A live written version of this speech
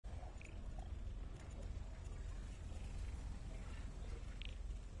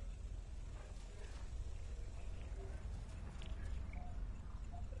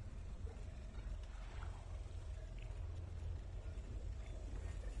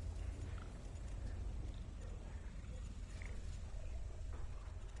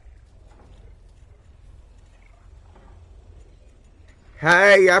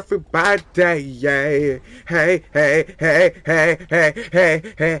Hey everybody, yeah. Hey, hey, hey, hey, hey,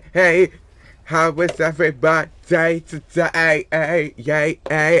 hey, hey, hey. How is everybody today? Hey, yay,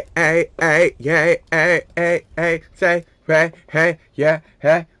 hey, hey, hey, yay, hey, hey, hey. Say, hey, yeah,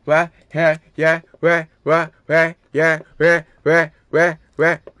 hey, what, hey, yeah, where, yeah,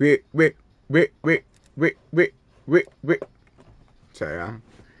 we. So yeah,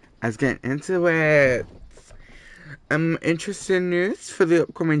 I was getting into it. Interesting news for the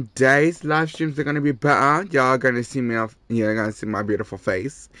upcoming days. Live streams are going to be better. Y'all are going to see me off. You're going to see my beautiful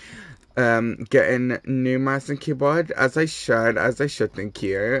face. Getting new mouse and keyboard as I should. Thank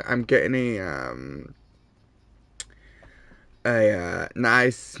you. I'm getting a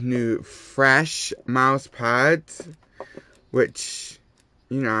nice new fresh mouse pad, which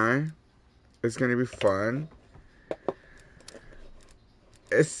is going to be fun.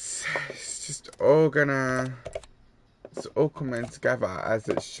 It's just all gonna. It's all coming together as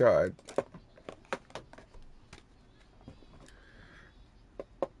it should.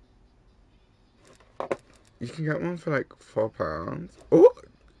 You can get one for like £4. Oh,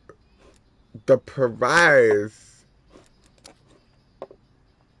 the price.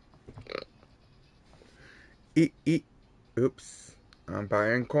 Eat. Oops. I'm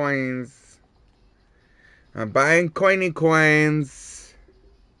buying coins. I'm buying coins.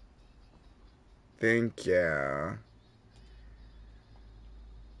 Thank you.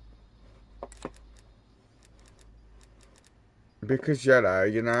 Because you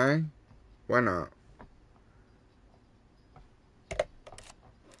know? Why not?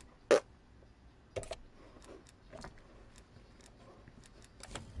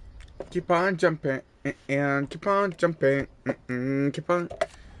 Keep on jumping. And keep on jumping. Keep on.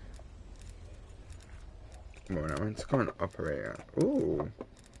 Well, now let's go on operator. Ooh.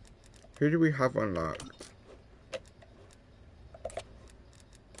 Who do we have unlocked?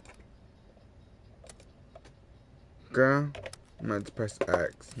 Girl, I meant to press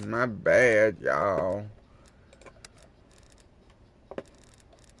X. My bad, y'all.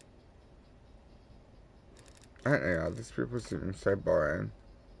 I don't know, y'all. These people seem so boring.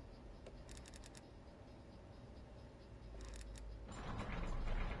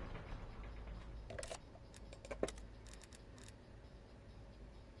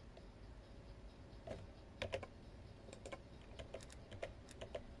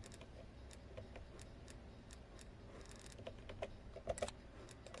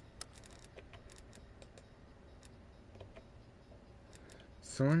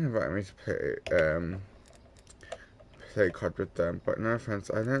 Someone invited me to play COD with them, but no offense,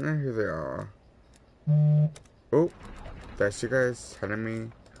 I don't know who they are. Oh, there she goes, telling me.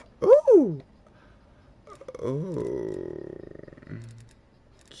 Ooh! Ooh.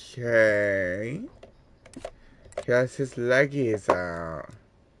 Okay. He has his leggies out.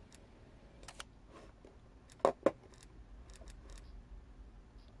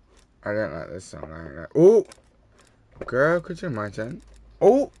 I don't like this song like that. Ooh! Girl, could you imagine?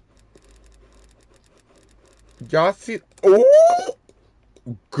 Oh! Y'all see? Ooh!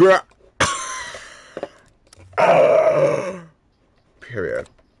 Girl! Period.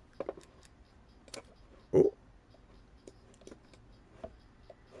 Ooh.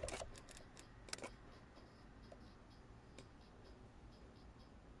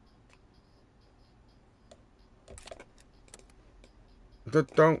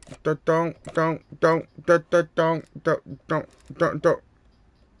 Don't.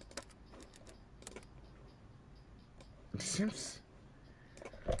 It seems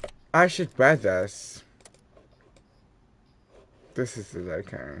I should wear this. This is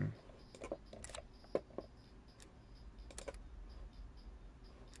okay.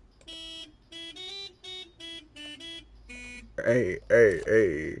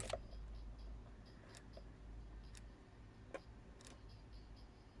 Hey.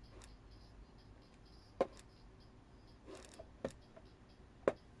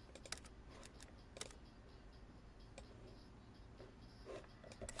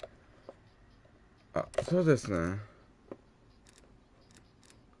あ、そうですね。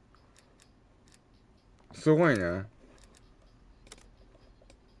すごいね。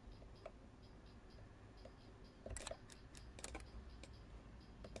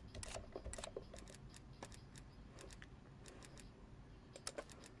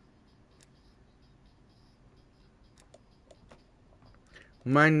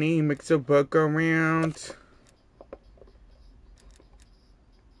My knee makes a book around.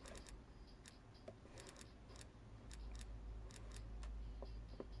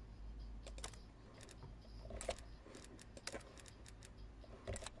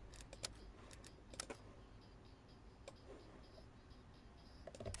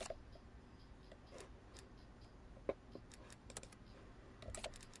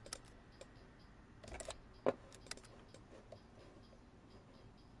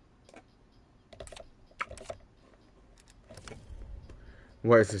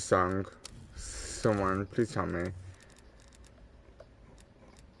 What is this song? Someone, please tell me.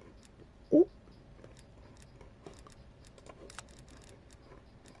 Ooh.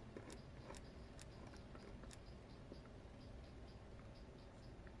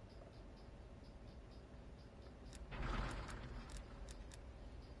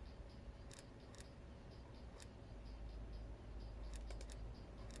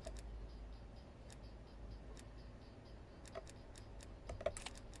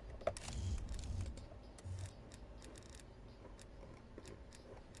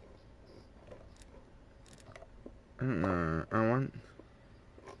 I don't know. I want.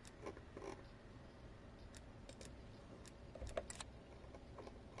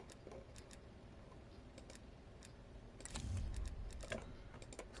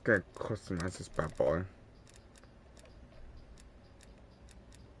 Let's go customize this bad boy.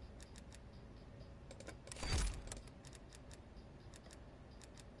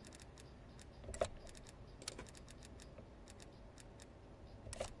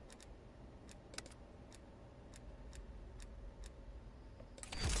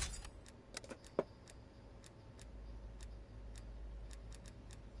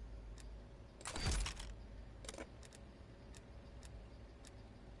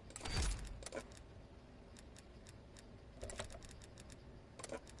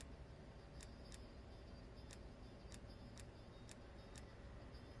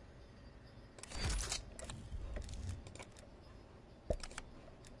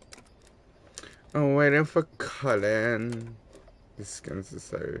 I'm waiting for Colin. The skins are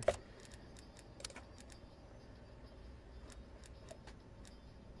so.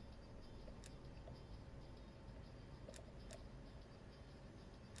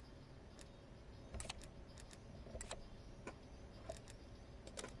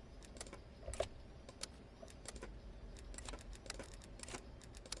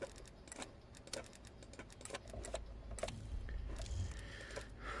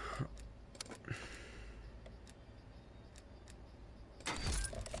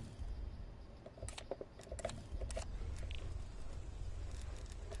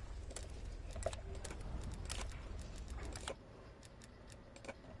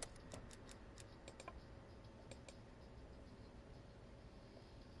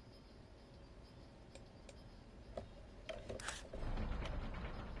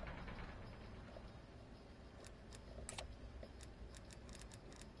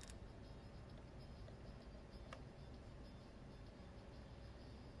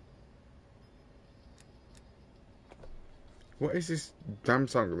 What is this damn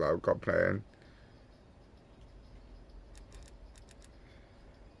song that I've got playing?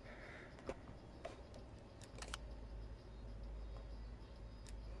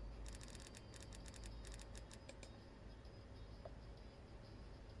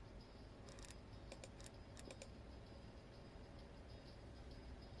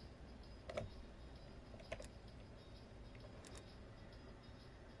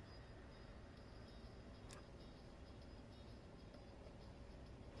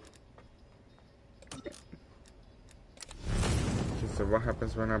 So what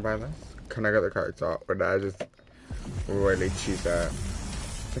happens when I buy this? Can I get the character art, or did I just really choose that? I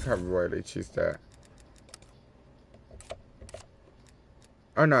think I really choose that.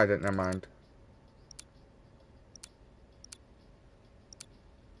 Oh no, I didn't. Never mind.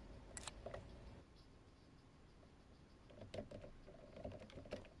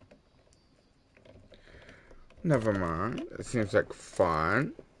 Never mind. It seems like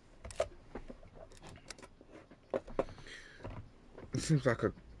fun. It seems like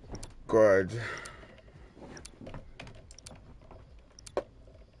a good.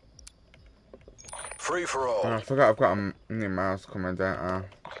 Free for all. Oh, I forgot I've got a new mouse coming down.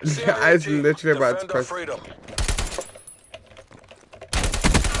 I was literally about to press.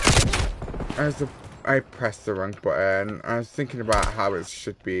 I pressed the wrong button. I was thinking about how it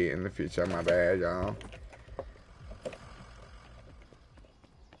should be in the future. My bad, y'all.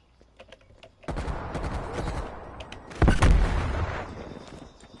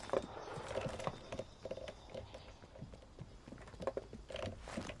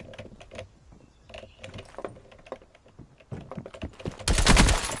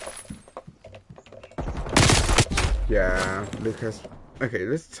 Yeah, because okay,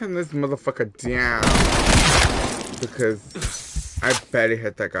 let's turn this motherfucker down because I barely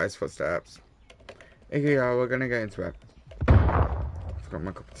hit that guy's footsteps. Okay, y'all, we're gonna get into it. Forgot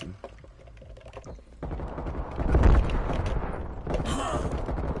my cup of tea.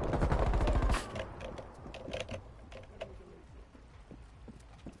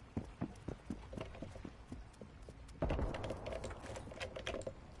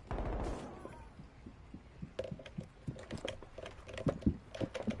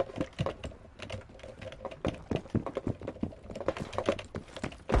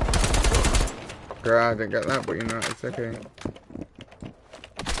 Girl, I didn't get that, but you know, it's okay.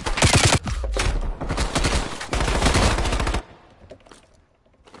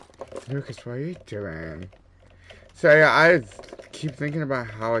 Lucas, what are you doing? So yeah, I keep thinking about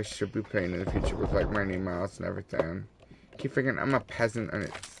how I should be playing in the future with like my new mouse and everything. Keep thinking I'm a peasant and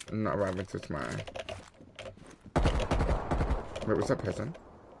it's not arriving until tomorrow. Wait, was that peasant?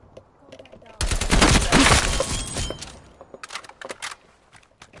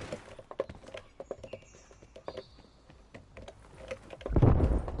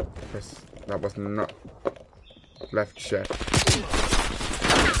 Yes, that was not left shit.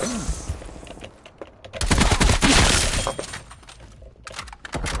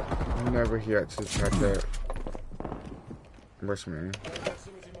 Never he actually tried to rush me.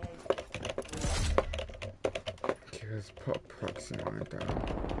 Okay, let's put a proxy mine down.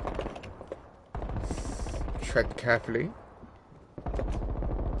 Tread carefully.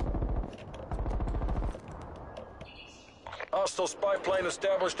 Hostile spy plane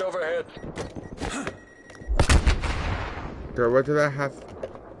established overhead. Girl, what did I have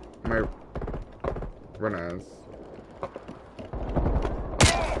my runners?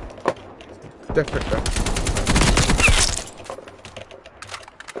 Different though.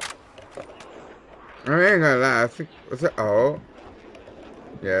 I ain't gonna lie, I think, was it O?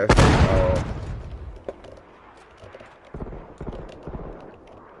 Yes, O.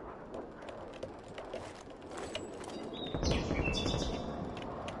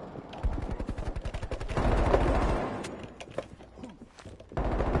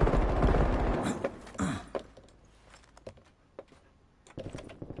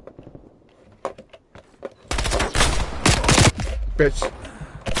 Bitch.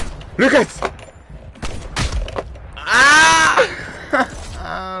 Lucas! Ah!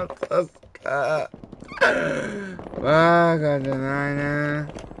 Tosca. Vaga de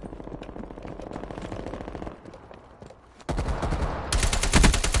nine.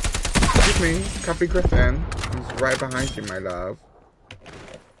 Excuse me, Copy Griffin. He's right behind you, my love.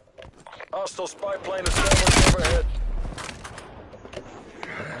 Hostile spy plane established overhead.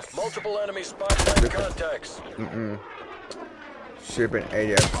 Multiple enemy spy plane contacts. Should've been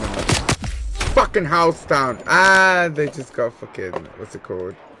AF from the fucking house down. Ah, they just got fucking, what's it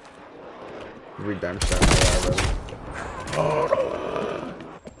called? Redemption or whatever.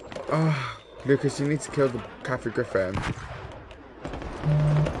 Oh, Lucas, you need to kill the Cafe Griffin.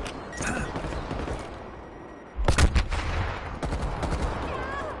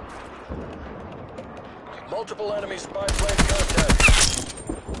 Multiple enemy spy plane contacts.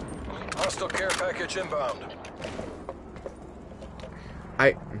 Hostile care package inbound.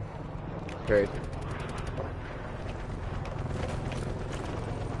 Great.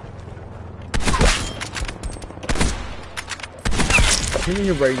 Give me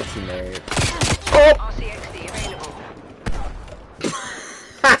your Raini teammate. Oh! RCXD available.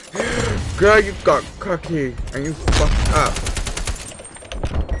 Girl, you got cocky and you fucked up.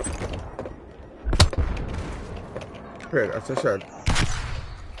 Great, as I said.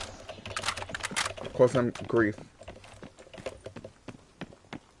 Cause some grief.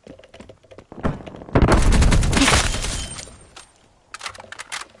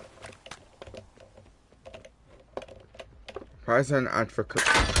 Partisan advocate.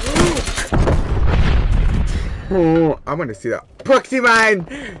 Oh, I want to see that proxy mine.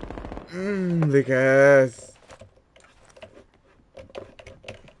 Lucas,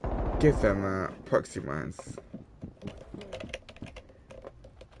 give them proxy mines.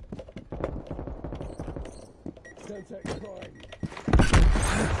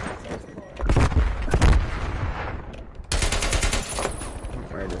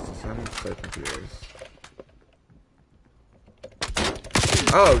 Wait, this is I'm so confused.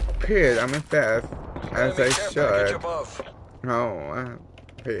 Oh, period. I'm in fifth, as I should. Oh,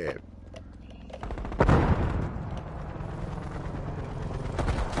 period.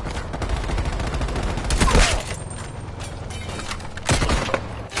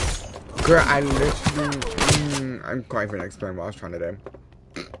 Girl, I literally, I can't even explain what I was trying to do.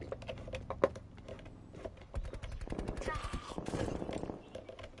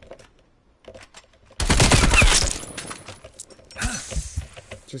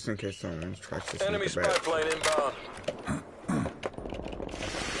 Just in case someone tries to enemy spy plane inbound.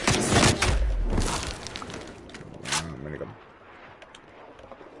 I'm gonna go.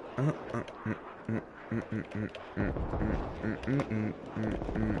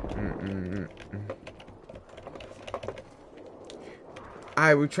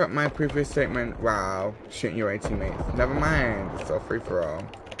 I retract my previous statement. Wow, shooting your teammates. Never mind, it's all free for all.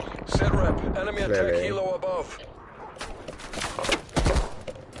 Sit rep, enemy attack helo above.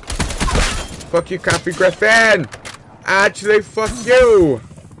 Fuck you, Copy Griffin! Actually, fuck you!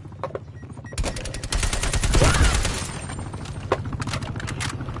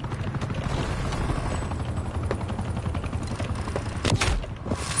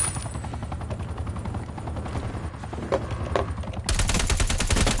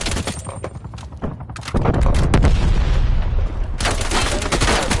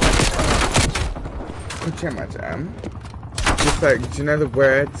 Pretty much am. Just like, do you know the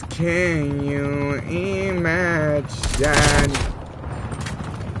words? Can you imagine?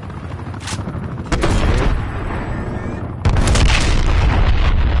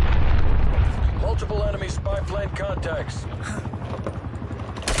 Multiple enemy spy plane contacts. Look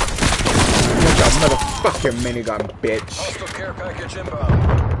at motherfucking minigun, bitch. Hostile care package inbound.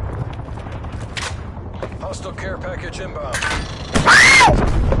 Hostile care package inbound.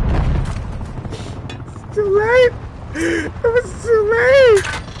 Too late! It was too late!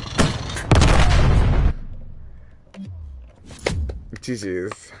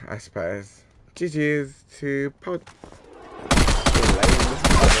 GG's, I suppose. GG's to pot.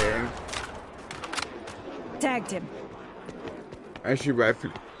 Tagged him. As you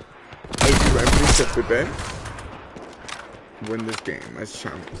rightfully said the best. Win this game as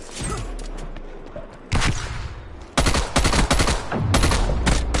champs.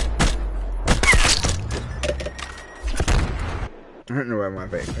 I don't know where my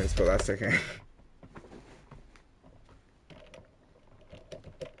vape is, but that's okay.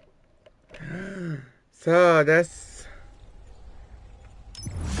 So that's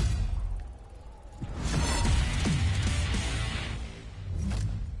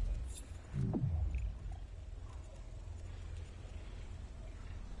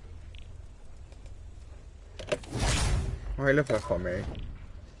oh, he left that for me.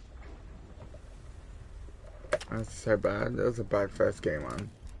 That's so bad. That was a bad first game on.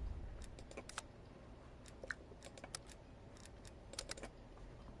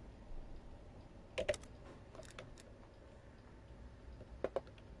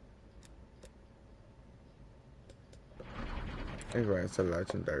 Anyway, it's a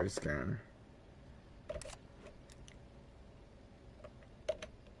legendary scan.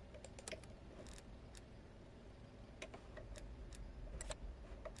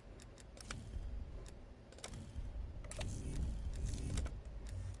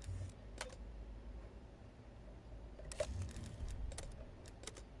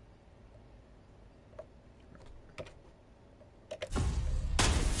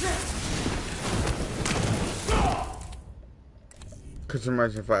 Could you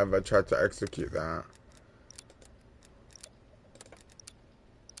imagine if I ever tried to execute that?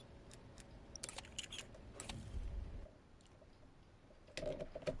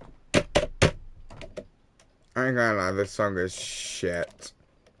 I ain't gonna lie, this song is shit.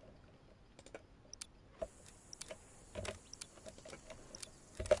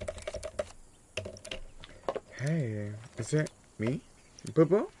 Hey, is it me? Boo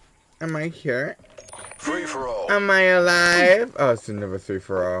Boo? Am I here? Free for all. Am I alive? Oh, it's another 3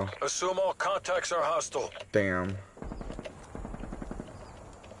 for all. Assume all contacts are hostile. Damn.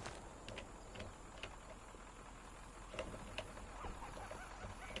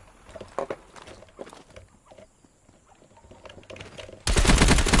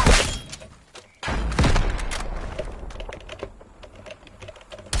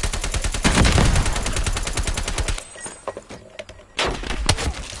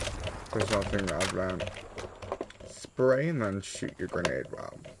 There's one thing that I've learned. Spray and then shoot your grenade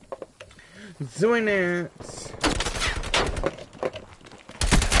while doing it.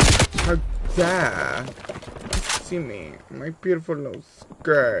 How dare you see me, my beautiful little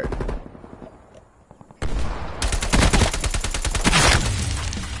skirt.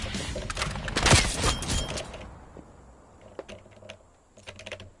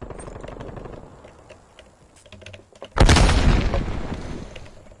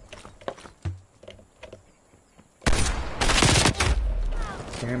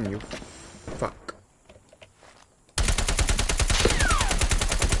 Damn you, fuck.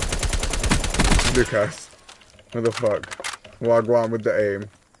 Lucas. What the fuck? Wagwan with the aim.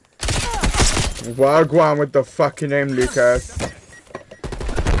 Wagwan with the fucking aim, Lucas.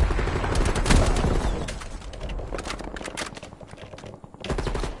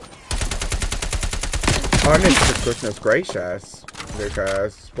 Honest to goodness gracious,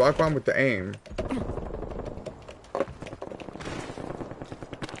 Lucas. Wagwan with the aim.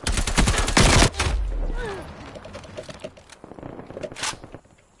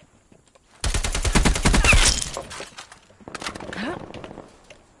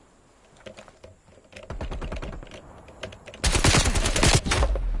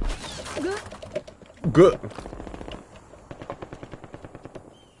 good.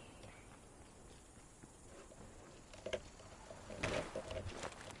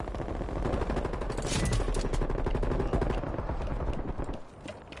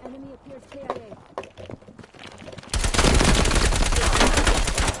 Enemy appears KIA.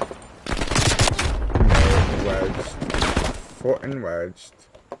 Wedged. Foot and wedged.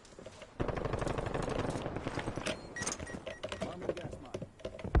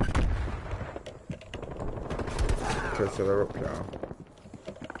 Okay, so they're up here.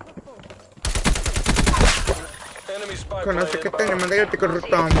 Enemy spy Conoce plane que tenemos inbound. de irte con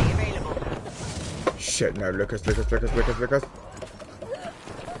COD available. Shit, no, Lucas.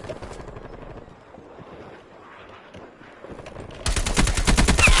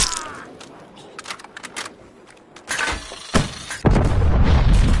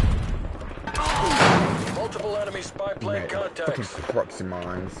 Multiple enemy spy plane Mate, fucking contacts. proxy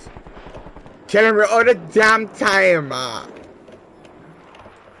mines. Killing me all the damn time,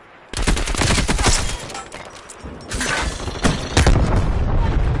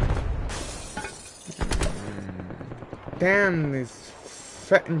 Damn, these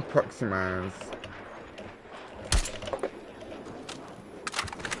fettin' proxy mines.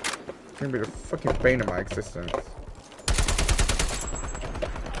 It's gonna be the fucking bane of my existence.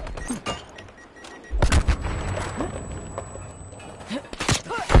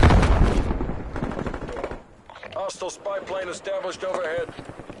 Hostile spy plane established overhead.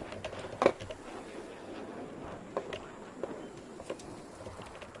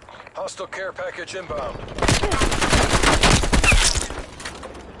 Hostile care package inbound.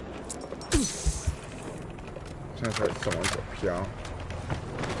 Sounds like someone's up here.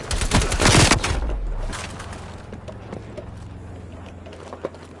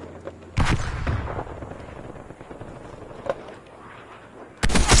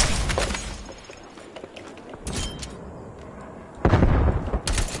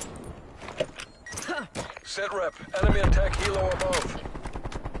 Set rep. Enemy attack helo above.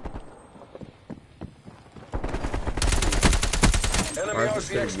 Enemy I was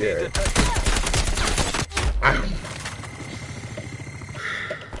just RCXD saying, yeah. detected. Ow.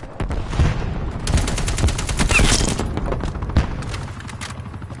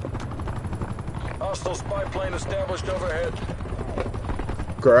 Hostile spy plane established overhead.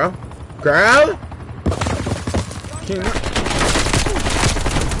 Girl? Can you not?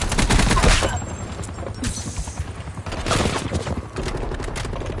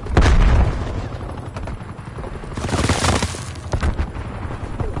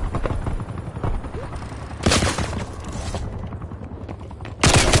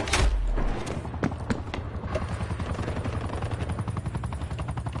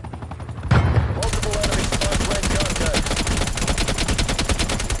 Multiple enemy spy plane contacts.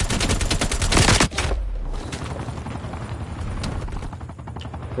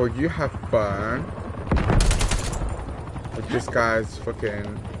 Well, you have fun with this guy's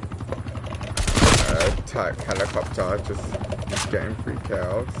fucking attack helicopter just getting free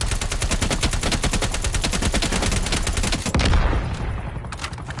kills.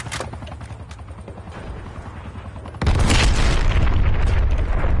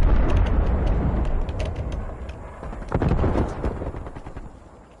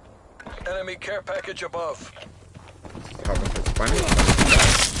 Enemy care package above. Having his funny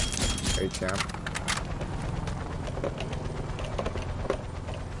ATM.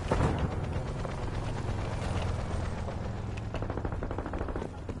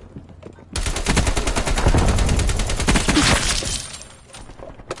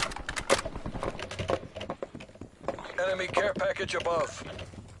 Enemy care package above.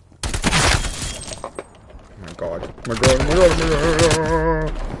 Oh my god. My god, my god, my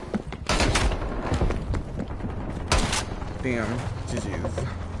god. Damn, GG's.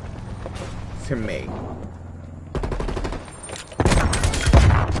 To me.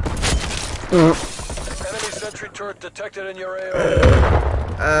 Enemy sentry turret detected in your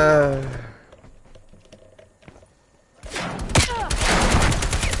AO.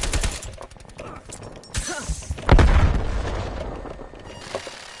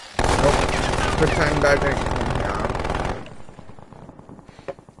 Put time back in. Yeah.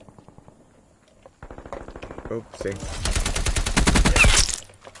 Oopsie.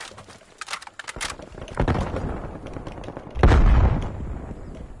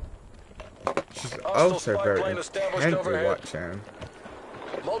 She's also spy very plane established intently overhead. watching.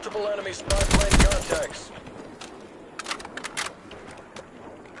 Multiple enemy spy plane contacts.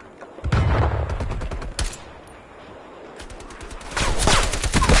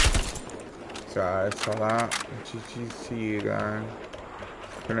 So I saw that. GG's to you guys.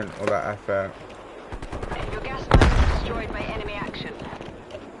 Put in all that effort. Your gas mask was destroyed by enemy action.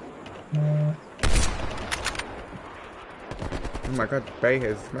 Oh my god, Bay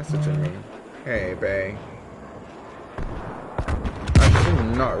is messaging me. Hey, Bay. I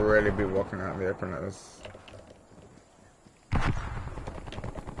should not really be walking out in the open like this.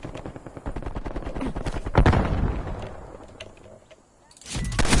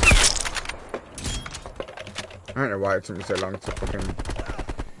 I don't know why it took me so long to fucking...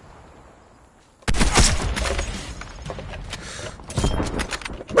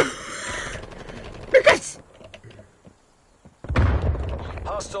 Because...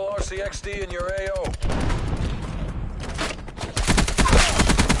 Hostile RCXD in your AO.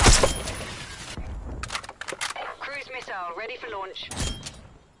 Cruise missile ready for launch.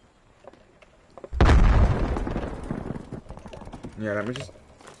 Yeah, let me just...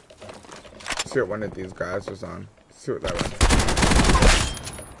 see what one of these guys was on. See what that was.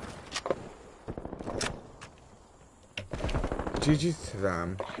 GG's to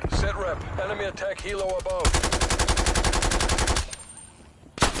them. Sit rep. Enemy attack helo above.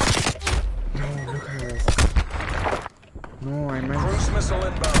 No, look at us. No, I meant... Cruise missile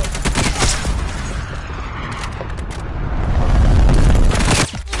inbound.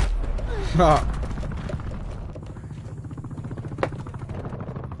 Ah.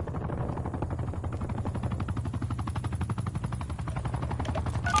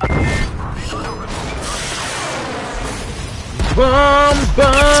 Boom,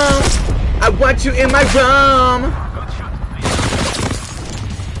 boom! I want you in my room!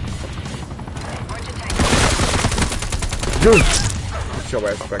 Dude! Show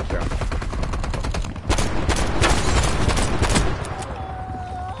respect down.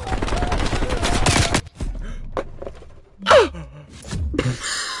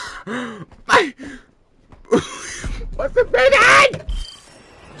 What's the minute?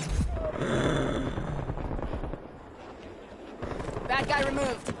 Bad guy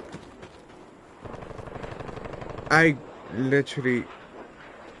removed. I literally...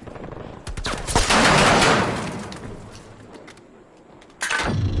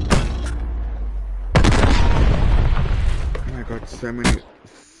 Oh my god, so many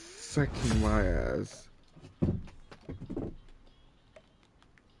fucking wires.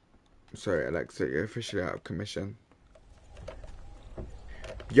 Sorry, Alexa, you're officially out of commission.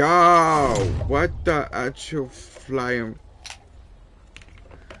 Yo! What the actual flying...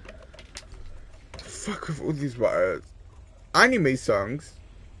 Fuck with all these wires. Anime songs?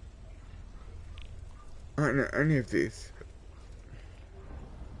 I don't know any of these.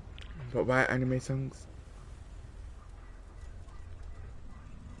 But why anime songs?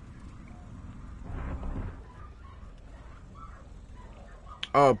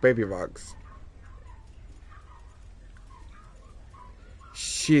 Oh, Baby Rocks.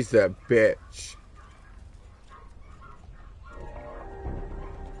 She's a bitch.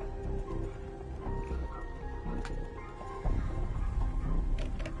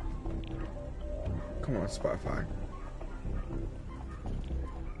 Come on, Spotify.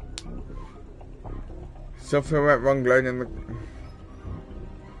 Something went wrong loading the...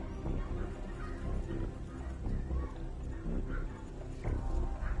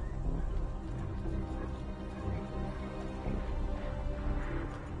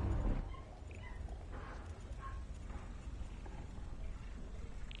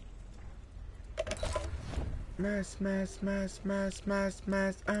 Mass,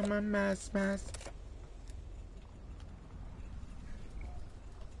 I'm a mass.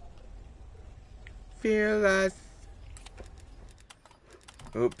 Fearless.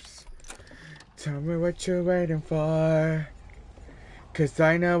 Oops. Tell me what you're waiting for, 'cause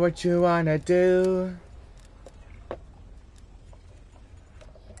I know what you wanna do.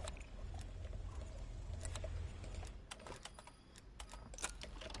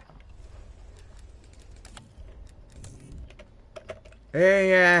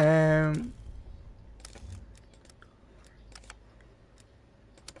 AM.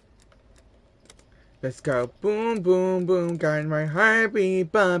 Let's go. Boom, boom, boom. Got my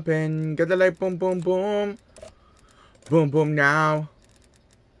heartbeat bumping. Got the light boom, boom, boom. Boom, boom now.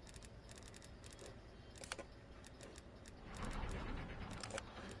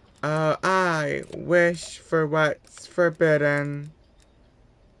 Oh, I wish for what's forbidden.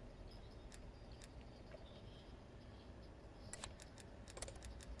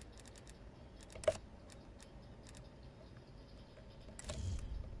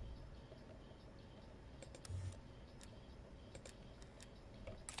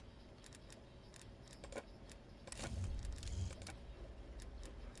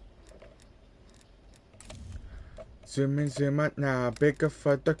 Zoom in, zoom out now, bigger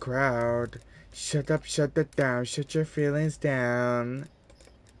for the crowd. Shut up, shut it down, shut your feelings down.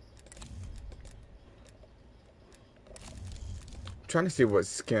 I'm trying to see what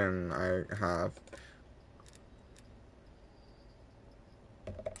skin I have.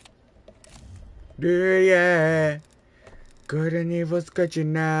 Yeah. Good and evil's good, you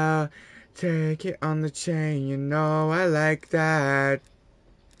know. Take it on the chain, you know I like that.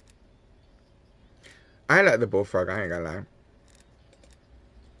 I like the bullfrog, I ain't gonna lie.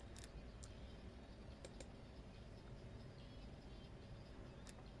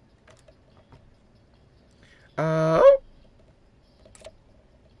 Oh.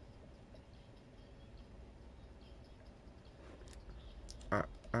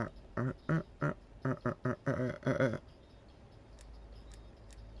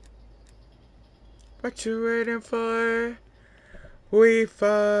 What you waiting for? We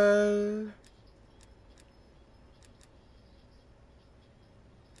fall.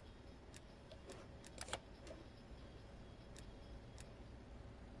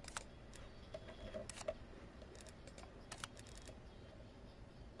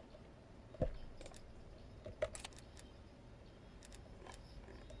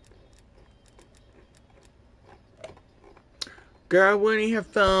 Girl, when you have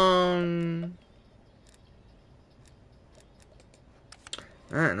fun.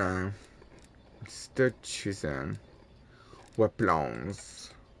 I don't know. Still choosing weapons.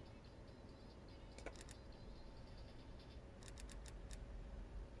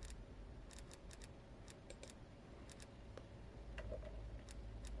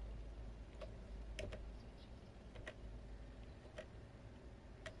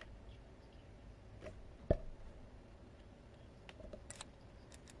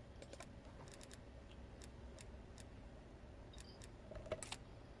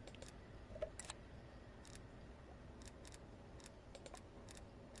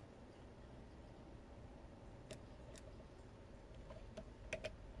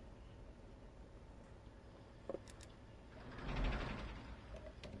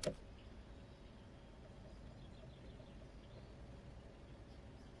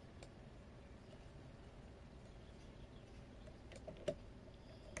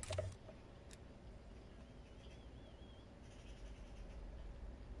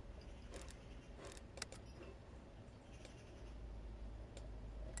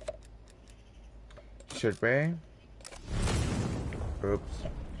 Should we? Oops.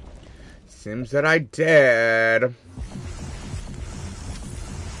 Seems that I did.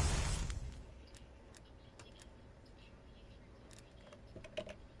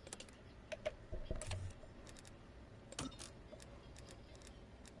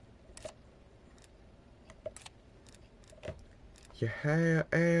 Yeah,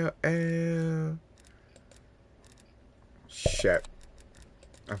 shit.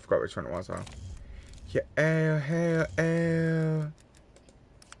 I forgot which one it was. Yeah,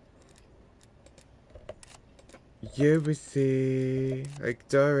 you will see, like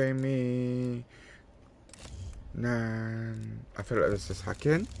Raini. Nah, I feel like this is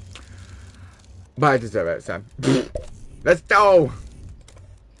hacking. But I deserve it, so. Let's go!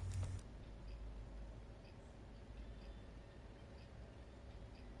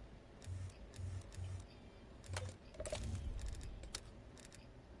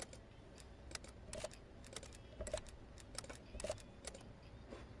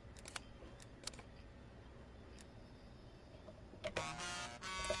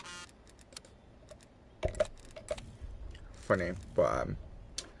 Funny, but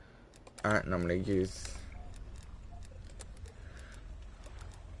I don't normally use.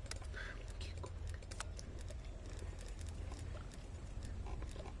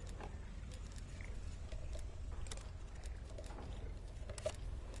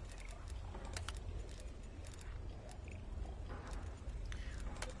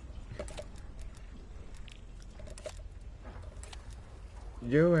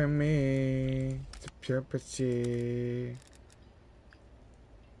 You and me, it's a pure pursuit.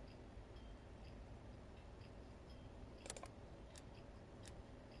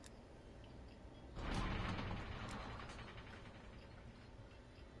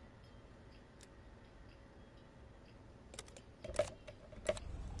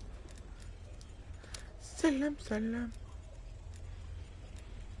 Salam, salam.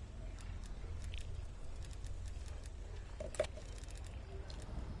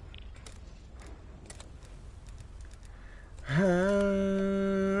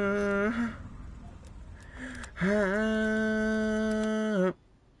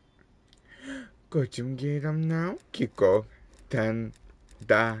 Go 좀 기람 now. 기고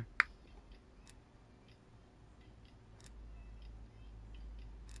단다.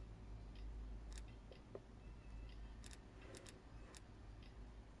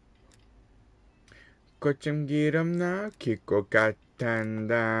 꽃 좀 기름 나 기꽃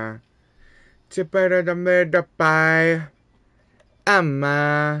같단다 집바라다 매다 빠이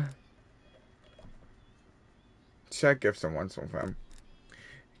아마 Should I give someone some fam?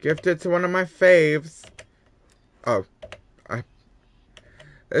 Gift it to one of my faves. Oh,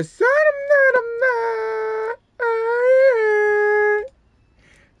 it's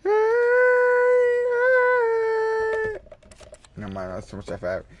no mind, that's too much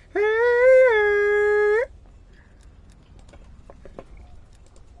FF.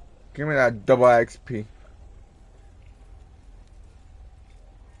 Give me that double XP.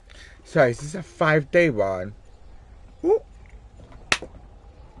 Sorry, is this a 5-day one? Ooh.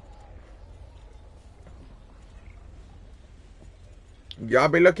 Y'all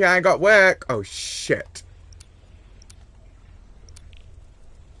be lucky I ain't got work. Oh shit.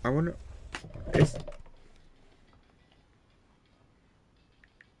 I wonder. It's.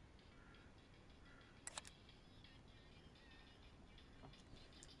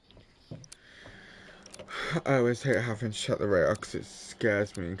 I always hate having to shut the radar because it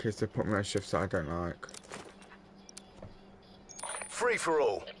scares me in case they put me on shifts that I don't like. Free for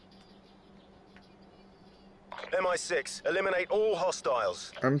all. MI6, eliminate all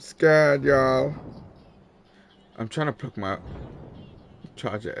hostiles. I'm scared, y'all. I'm trying to plug my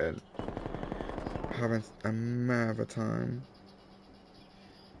charger in. Having a mad of a time.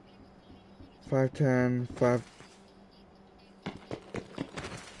 5:10, 5.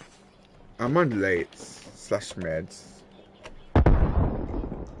 I'm on late / meds.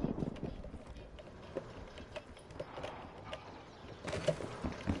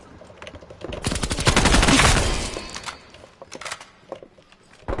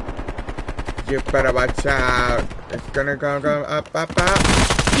 You better watch out. It's gonna go up, up, up.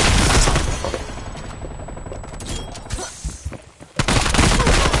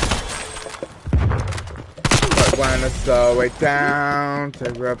 But wanna slow it down,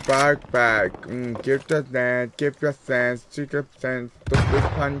 take a back. Give the net, give your sense, to the sense, to the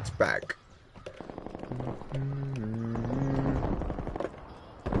punch back.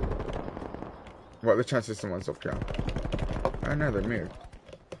 What are the chances someone's up here? I know they moved.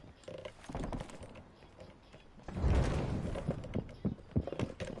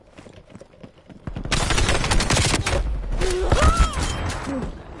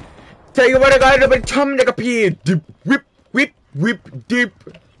 Tell you what, I got a bit of tum like a pea. Dip, whip, whip, whip, dip.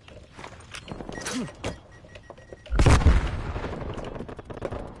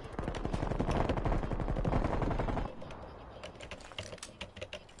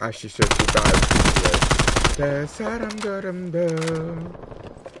 As she said, she died.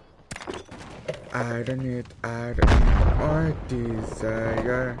 I don't need more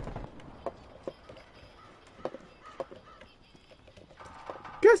desire.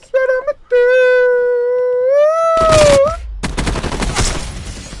 Guess what I'ma do?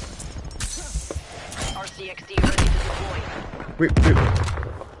 RCXD ready to deploy. Whip.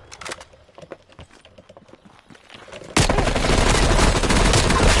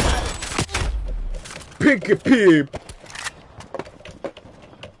 Pinky peep.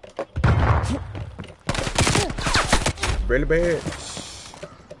 Really bitch.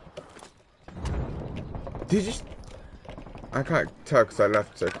 Did you? I can't tell because I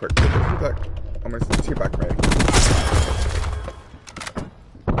left so quick. It was like almost a teabag me.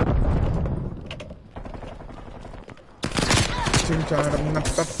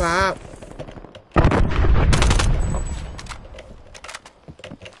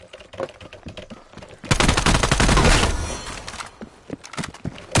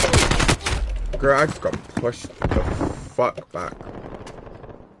 Girl, I just got pushed the fuck back.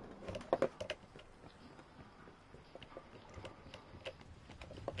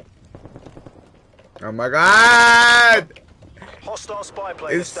 Oh my god! Hostile spy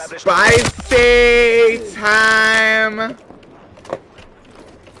plane It's established. spicy time! Bro,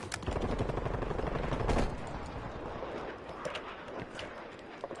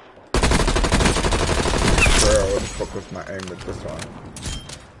 what the fuck was my aim with this one?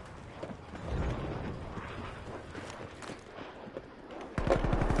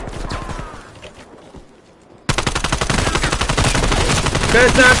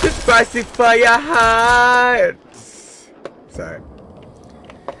 Cause I'm too spicy for your heart. Sorry.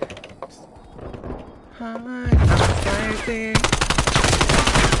 Heart, I'm spicy.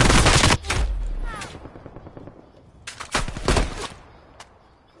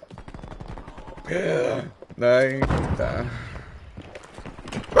 Like that.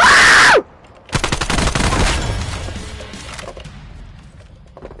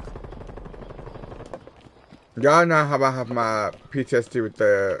 Y'all know how I have my PTSD with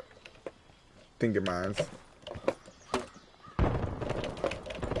the thingy mines.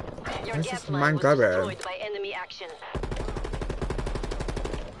 Your Where's gas this line man was going? destroyed by enemy action.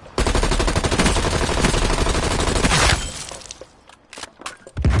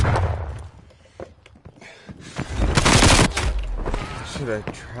 Should have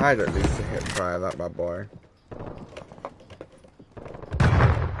tried at least to hit fire that bad boy.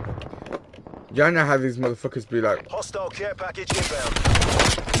 Y'all know how these motherfuckers be like Hostile care package inbound.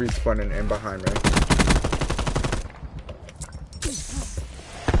 respawning in behind me.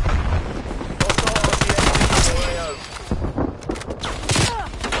 Hostile RCXD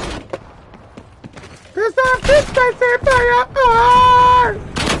There's not this spicy fire on!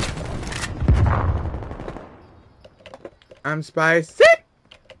 I'm spicy!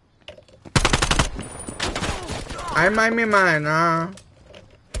 I mind me mine,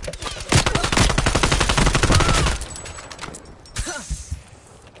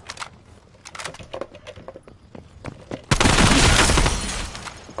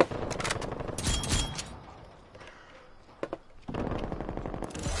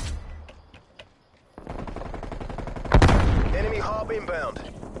 Enemy harp inbound.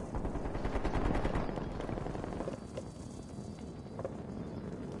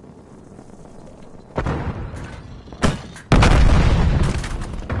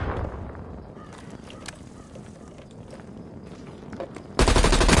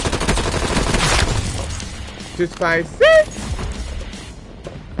 Too spicy!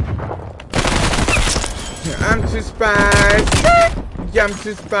 I'm too spicy! I'm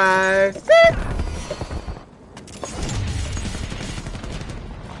too spicy!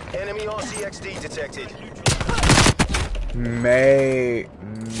 Enemy RCXD detected. Mate,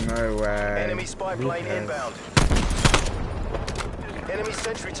 no way. Enemy spy plane inbound. Enemy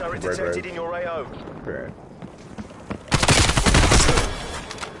sentry turret detected in your AO. Great.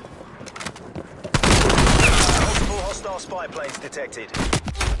 Multiple hostile spy planes detected.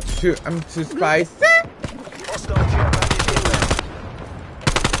 I'm too spicy! Hostile care package inbound.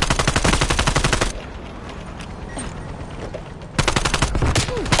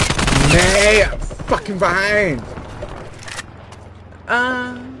 Nay, I'm fucking behind!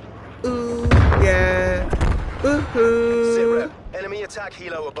 Ooh, yeah. Ooh. Sit rep. Enemy attack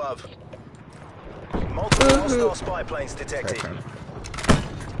helo above. Multiple hostile spy planes detected. Okay.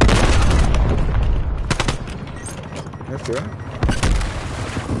 Let's do it.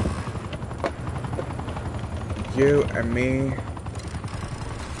 You and me.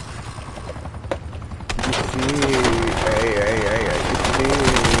 You see. Hey. You see.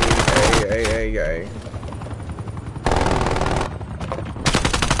 Hey.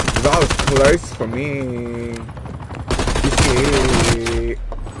 That was close for me. You see.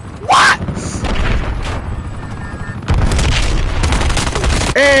 What?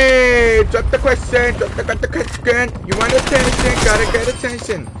 Hey, drop the question. You want attention? Gotta get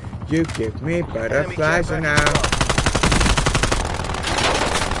attention. You give me butterflies now.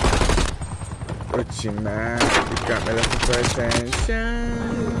 What you man? You got me looking for attention.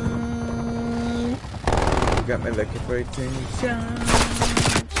 You got me looking for attention.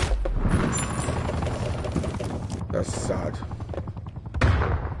 That's sad.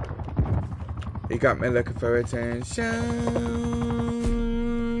 You got me looking for attention.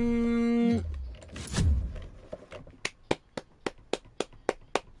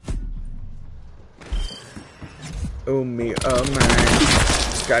 Oh me, oh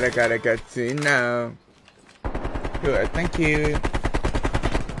mine. Gotta get to know. Good, thank you.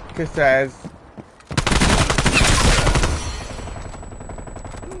 Kisses.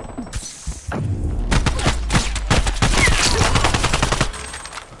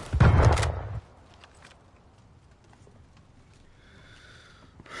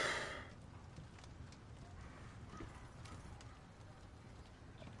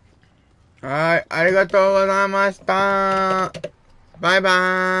 Alright, arigatou gozaimashita. Bye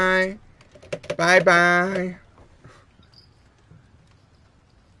bye. Bye bye.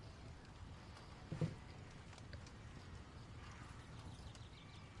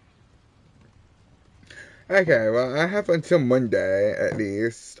 Okay, well, I have until Monday at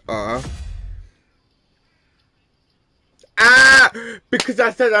least off. Because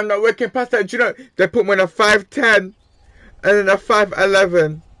I said I'm not working past that. Do you know, they put me on a 5'10", and then a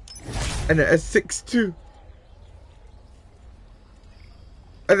 5'11", and then a 6'2",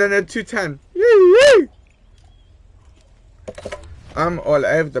 and then a 210. Yee! I'm all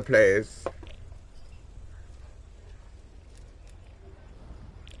over the place.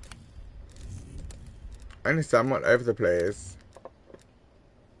 Honestly, I'm all over the place.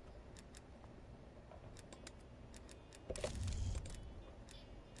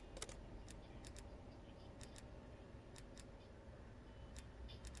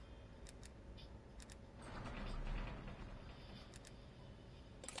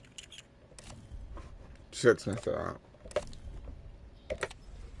 should sniff it out.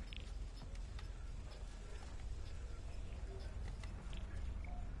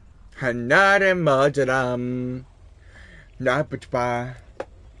 하나를 맞아라. 나쁘지 마.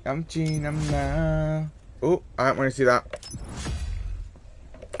 남친 남나. Oh, I don't want to see that.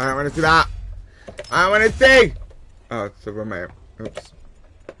 I don't want to see that. I don't want to see. Oh, it's the remote. Oops.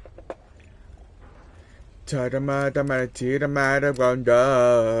 Why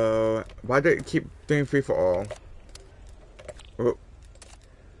do it keep doing free for all? Oh.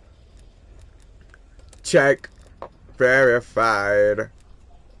 Check. Verified.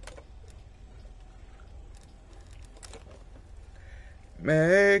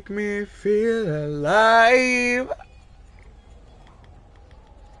 Make me feel alive.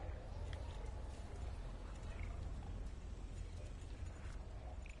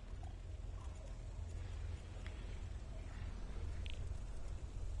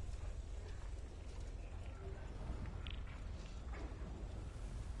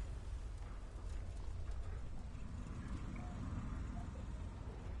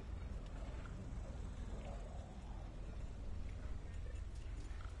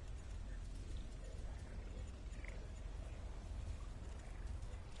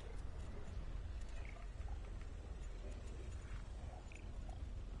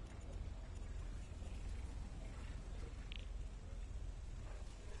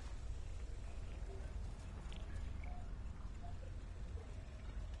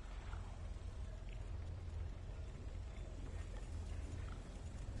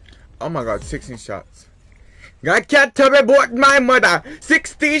 Oh my god, 16 shots. I can't tell me about my mother.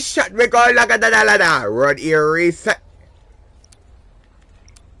 16 shots, we go like a da da da da. Run here, reset.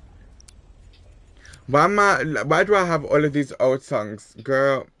 Why do I have all of these old songs?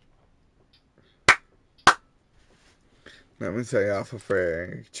 Girl. Let me say y'all for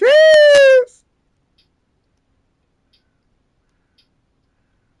free. Cheers!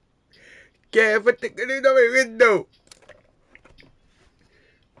 Give a ticket in the window.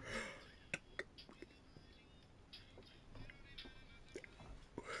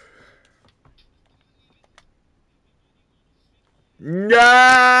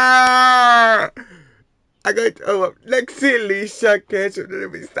 Yeah! I got to up next silly shot catch up to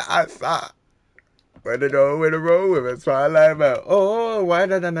the start. But I know where to roll with it, so I like about, oh, why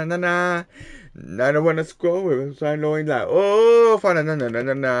da da na na na. I don't want to scroll with it, so I know like, oh, fa na na na na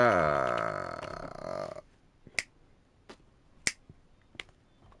na na.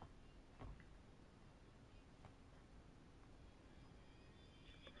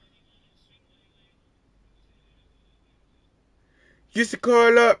 Used to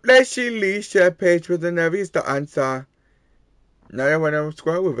call up Leslie Leisha page with a nevis to answer. Now I want to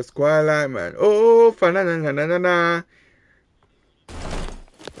square with a square like man. Oh, fa na na na na na na.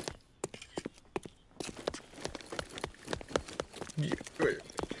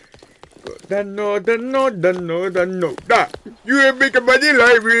 Don't know that. You ain't making money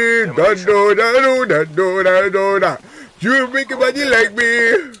like me. Don't know that. You ain't making money like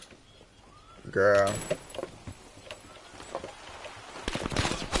me. Girl.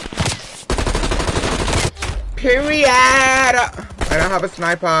 Period. I don't have a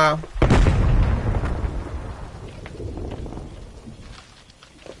sniper.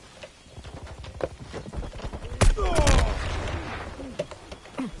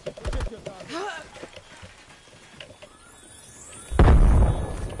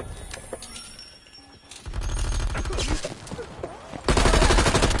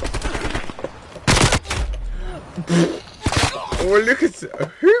 Well, look at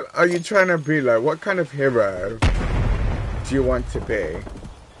who are you trying to be like? What kind of hero do you want to be?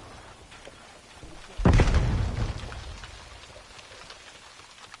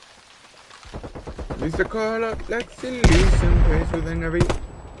 Lisa call up Lexi, listen, place within every.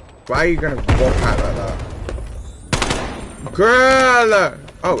 Why are you gonna walk out like that? Girl!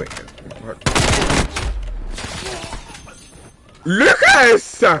 Oh, wait. What? Look at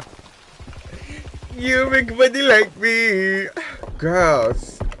us! You make money like me! Girl,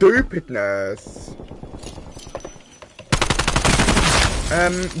 stupidness.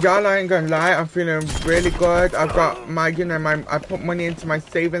 Y'all ain't gonna lie, I'm feeling really good. I've got my, I put money into my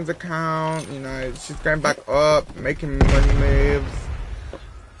savings account, it's just going back up, making money moves.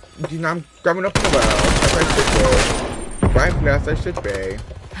 I'm growing up in the world, as I should be. Frankly, as I should be.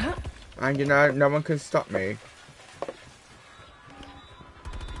 And no one can stop me.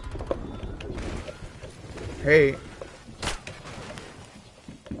 Hey.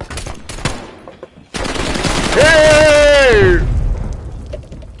 Hey!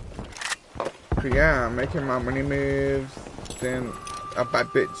 But yeah, I'm making my money moves. Then a bad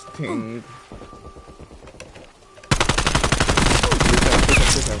bitch thing.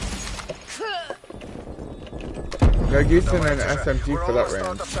 They're using an Давайте же. SMG We're for that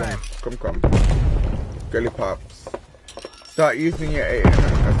almost out range. of time. Come. Girly pops. Start using your 8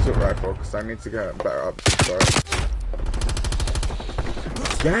 assault rifle because I need to get better up.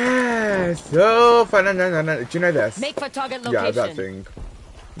 Yes! Oh, fun. No. Do you know this? Make for target location. Yeah, that thing.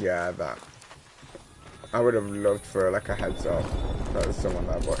 Yeah, that. I would have loved for like a heads up. That was someone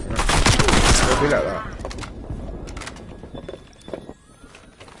there, but you know. It'll be like that.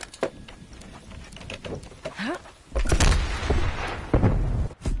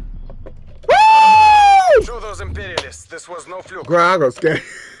 Show those imperialists this was no fluke. I got scared.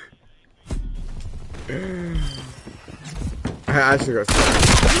 I actually got scared.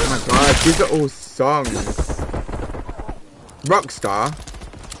 Oh my god, these are all songs. Rockstar.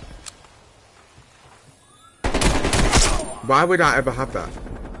 Why would I ever have that?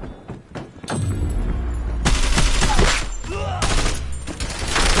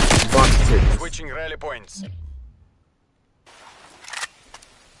 Switching rally points.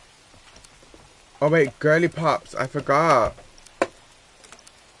 Oh wait, girly pops, I forgot.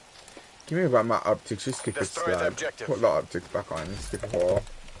 Give me about my optics, just skip it Destroy the slide. objective. Put the optics back on, skip it all.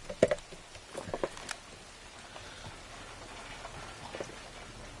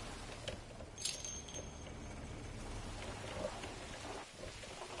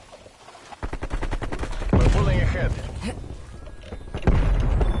 We're pulling ahead.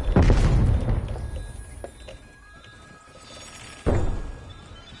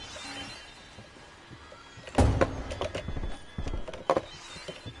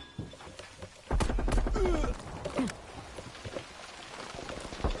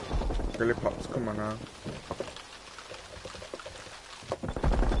 Girly pops, come on now.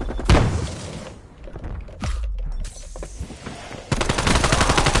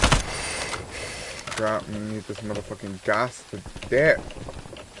 Crap, we need this motherfucking gas to dip.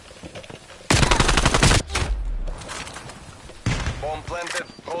 Bomb planted.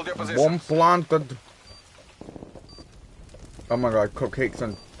 Hold your position. One planted. Oh my god, cupcakes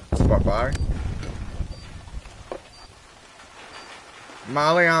and spot by.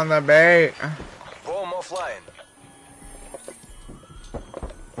 Molly on the bait. Bomb offline.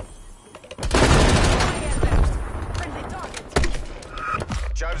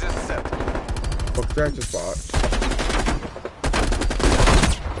 Charge is set. Fuck that, just watch.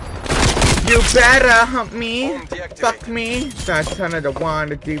 You better hump me. Bomb deactivated. Fuck me. That's kind of the one,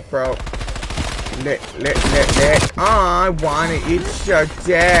 the deep throat. Lick. Oh, I wanna eat your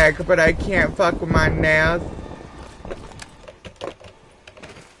dick, but I can't fuck with my nails.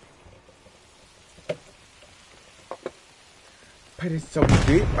 But it's so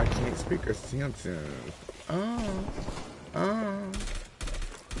deep, I can't speak a sentence. Oh.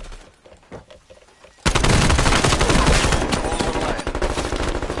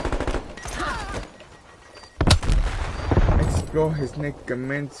 Explore his nigga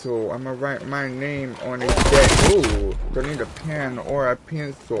mental. I'ma write my name on his deck. Ooh, don't need a pen or a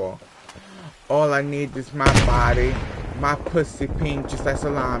pencil. All I need is my body. My pussy pink just like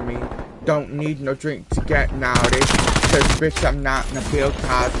salami. Don't need no drink to get naughty. Cause bitch, I'm not no Bill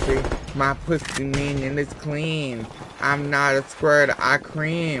Cosby. My pussy mean and it's clean. I'm not a squirt, I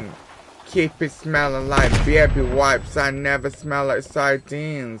cream. Keep it smelling like baby wipes. I never smell like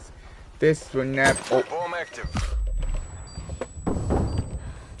sardines. This will never. Oh. Bomb active.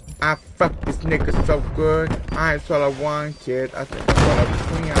 I fuck this nigga so good. I ain't what I wanted. I think that's what I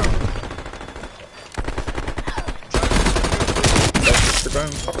clean. That's just the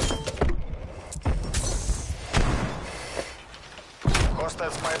gun.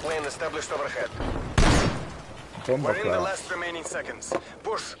 Hostile spy plane established overhead. Bomba We're in the clock. last remaining seconds.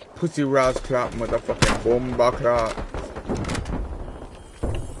 Push. Pussy Rouse clap, motherfucking bomba clock.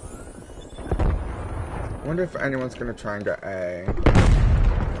 Wonder if anyone's gonna try and get A.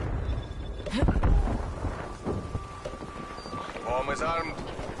 Bomb is armed.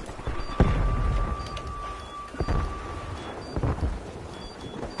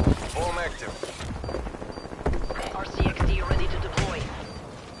 Bomb active. RCXD ready to deploy.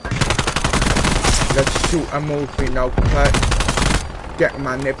 Let's shoot a movie, no cut. Get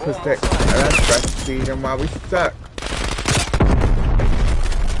my nipples thick. Let's breastfeeding while we suck.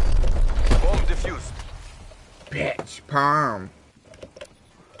 Bomb defused. Bitch, palm.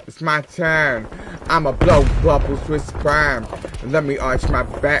 It's my turn. I'ma blow bubbles with sperm. Let me arch my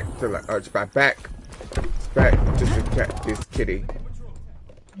back till I arch my back. Back just to catch this kitty.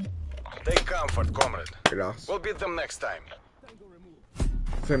 Take comfort, comrade. Get off. We'll beat them next time.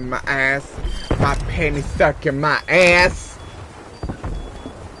 To my ass. My penny stuck in my ass.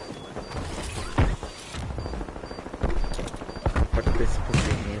 Fuck this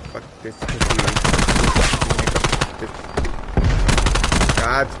pussy here. Fuck this pussy. This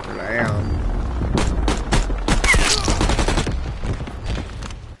That's blam.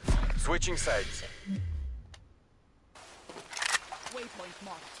 Switching sides. Waypoint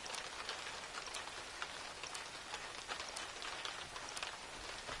marked.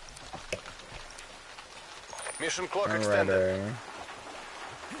 Mission clock I'm extended. ready.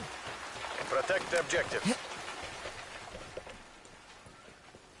 Protect the objectives.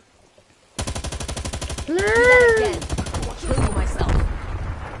 Do that again. I'll kill you myself.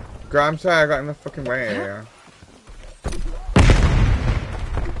 Girl, I'm sorry I got in the fucking way here.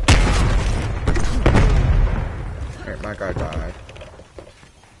 Wait, my guy died.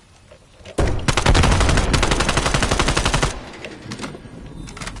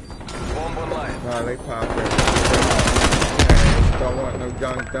 Bomb online. Lollipop. Don't want no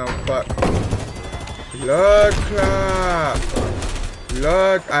young dumb fuck. Blood clot.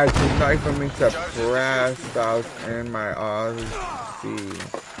 Look, I did not even mean to press. That was in my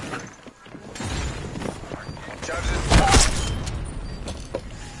RC. Charges.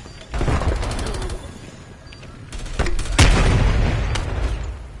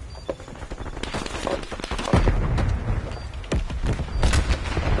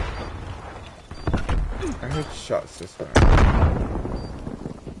 I heard shots this way.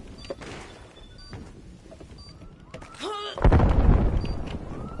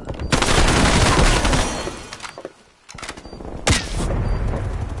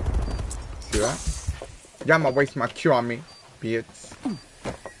 See that? Y'all might waste my Q on me, bitch.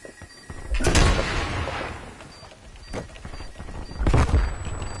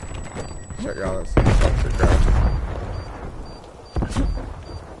 Check y'all out some toxic guys.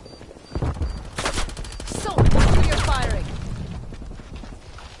 So, watch where you're firing.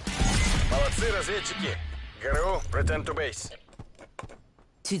 Молодцы, разведчики. ГРУ, return to base.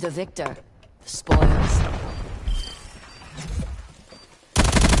 To the victor. The spoils.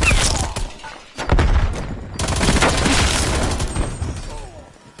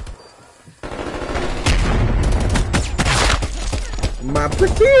 My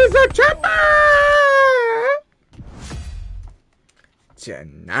pussy is a chopper!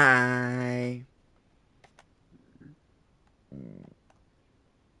 Janai.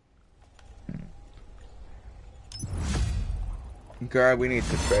 Girl, we need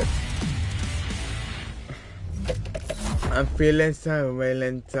to quit. I'm feeling so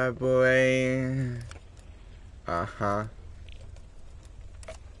violent, boy. Uh-huh.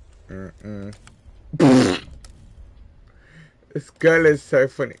 This girl is so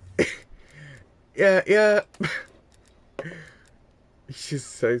funny. yeah. She's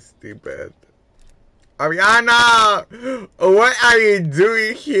so stupid. Ariana! What are you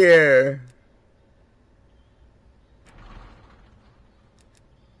doing here?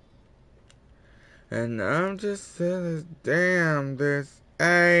 And I'm just saying, damn, this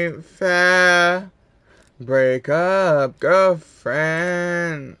ain't fair. Break up,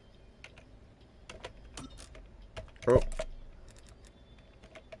 girlfriend. Oh.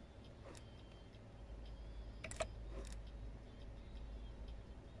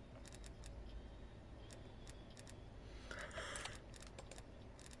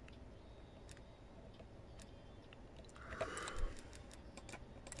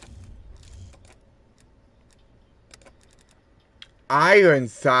 Iron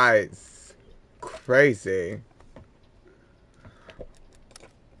sights. Crazy.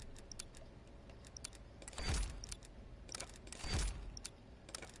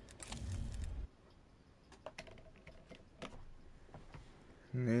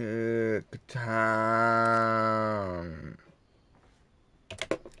 Nick time.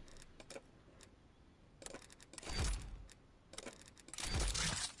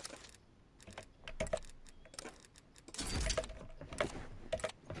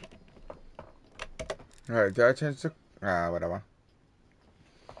 Alright, did I change the... whatever.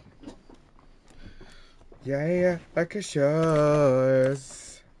 Yeah, like it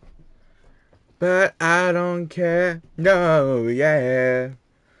shows. But I don't care. No, yeah.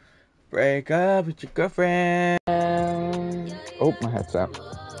 Break up with your girlfriend. Oh, my headset.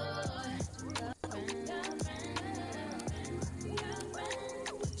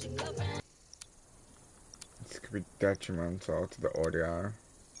 This could be detrimental to the audio.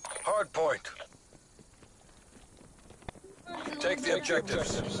 Hard point. Take the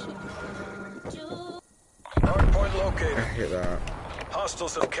objectives. Hard point I located. hate that.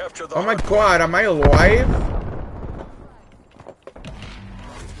 Hostiles have captured the Oh my hard god, am I alive?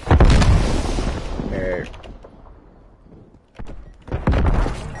 Hey.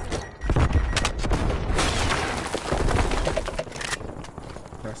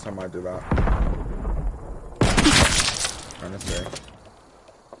 Next time I do that. Honestly.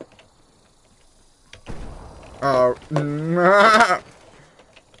 Oh, nah. I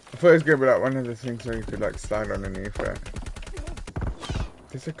thought it was gonna be like one of the things where you could like slide underneath it.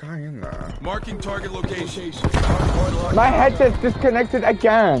 There's a guy in there. Marking target location. My headset's disconnected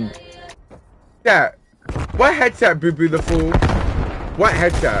again. Yeah. What headset, Boo Boo the Fool? What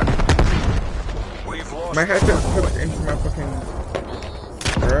headset? My headset's hooked into my fucking...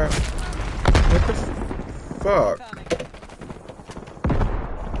 What the fuck?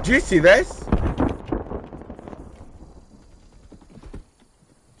 Do you see this?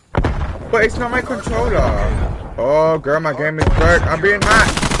 But it's not my controller. Oh, girl, my game is broke. I'm being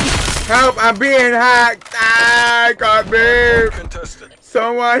hacked. Help, I'm being hacked. Ah, I can't move.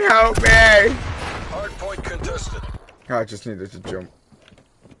 Someone help me. Hardpoint contested. I just needed to jump.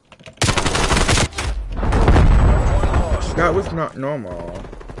 That was not normal.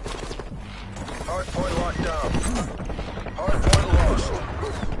 Hardpoint locked down. Hardpoint lost.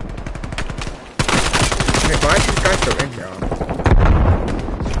 Hey, why is this guy still in here?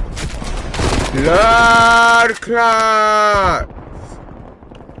 Blood clots!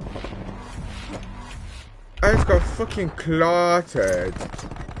 I just got fucking clotted.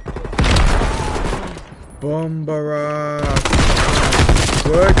 Bomberos.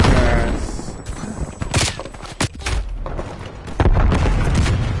 Goodness.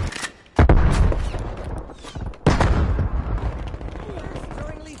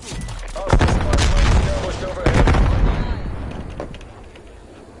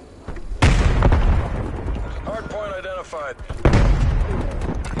 Hardpoint identified.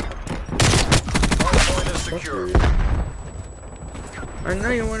 Hardpoint is secure. I know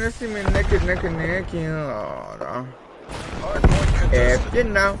you want to see me naked. Hardpoint contested. If you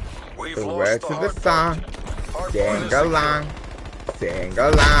know We've the lost words the to the hardpoint. song, Hardpoint sing is along, sing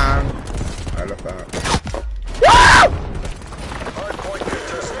along. I love that. Hardpoint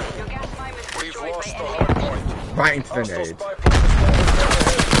contested. Your gas line was We've destroyed lost by the enemy hardpoint. Right into the Hostile nade. spy plane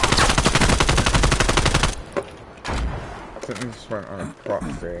is I think we just went on a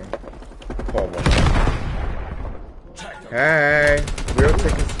proxy. Poor woman. Hey, we'll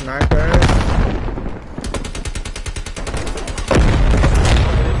take a sniper.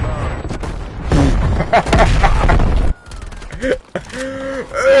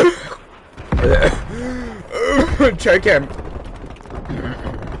 Choke him.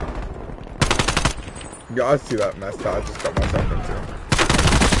 You guys see that mess that I just got myself into.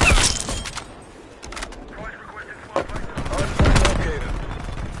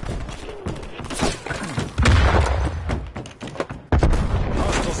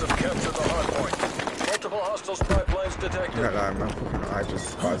 Hostiles have captured the hardpoint. Multiple hostile spy planes detected. I'm not lying, my fucking eye just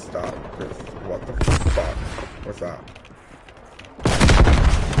buzzed up. What the fuck was that?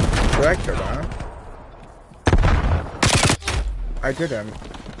 Did I kill that? I didn't.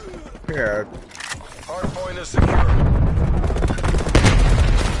 Here. Hardpoint is secure.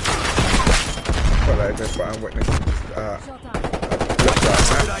 What I did, but I'm witnessing just,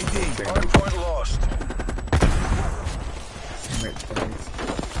 Hardpoint lost.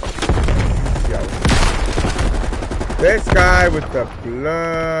 This guy with the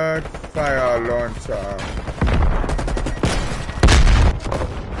blood fire launcher.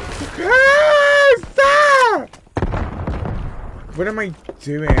 Stop! What am I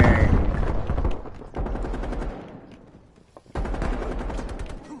doing?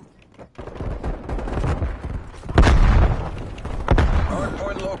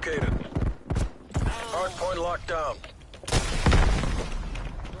 Hardpoint located. Hardpoint locked down.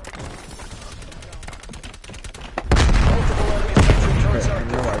 Multiple enemy sentry turrets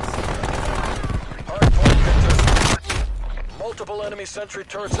active. Hardpoint contested. Multiple enemy sentry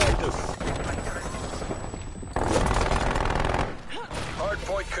turrets active.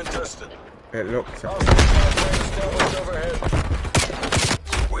 Hardpoint contested. It looks. Hostile spy plane established overhead.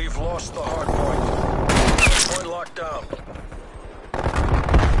 We've lost the hardpoint. Hardpoint locked down.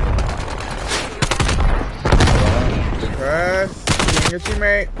 Lucas, your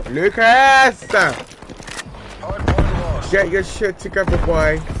teammate. Lucas! Hardpoint lost. Get your shit together,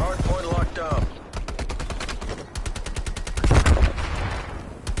 boy. Hardpoint locked down.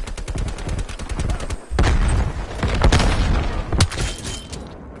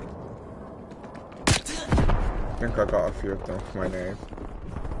 I think I got a few of them for my name.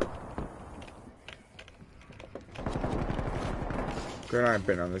 Good, I've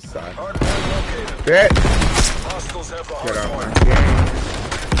been on this side. Hardpoint located. Bitch! Hostiles have the Get out my hardpoint. game.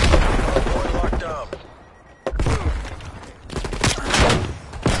 Hardpoint locked down.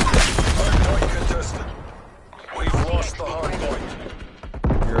 Hardpoint contested. We've lost the hardpoint.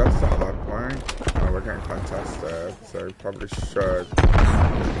 You lost the hard point. Oh, we're getting contested, so we probably should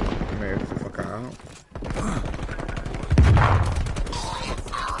move the fuck out.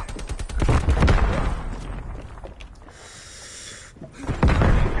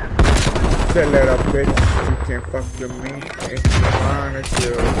 That little bitch, you can't fuck with me if you wanna to.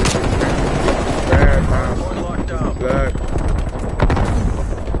 Bad mom, blood.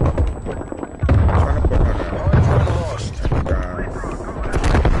 I'm trying to put her down.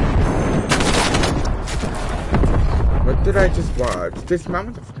 What did I just watch? This man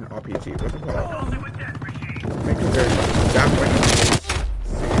with the fucking RPG. What the fuck? Make it good. That way.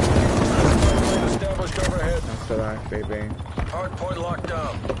 Established overhead. That's the life, baby. Hard point locked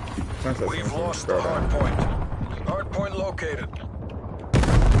down. We've We've lost the hard point. Hard point located.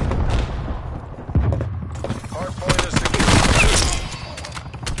 Hard point is secure.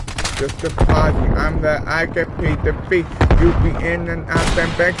 Just a party, I'm the I get paid to be. You be in and out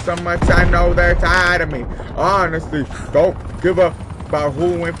and back so much, I know they're tired of me. Honestly, don't give up about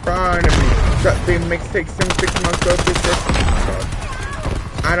who in front of me. Shut the mixtapes and 6 months of this.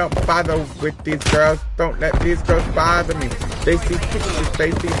 I don't bother with these girls, don't let these girls bother me. They see pictures,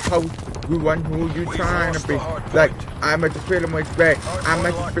 they see posts, you want who you trying to be. Like, I'ma just feel on my back,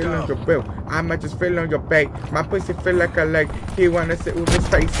 I'ma just feel on your bill, I'ma just feel on your back. My pussy feel like a leg, he wanna sit with his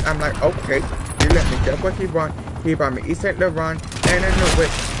face. I'm like, okay, you let me get what he want. He bought me East St. Laurent, and in the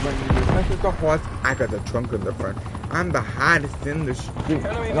whip. When you mess with the horse, I got the trunk in the front. I'm the hottest in the street.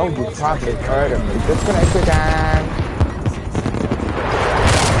 No, you probably heard of me. Disconnected, guys.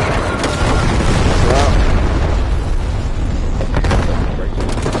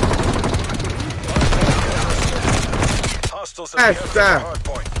 Yes, sir.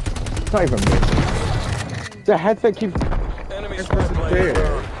 It's not even me. The headset keeps... Enemies playing.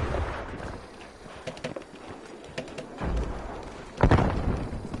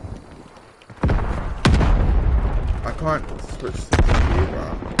 I can't switch to computer.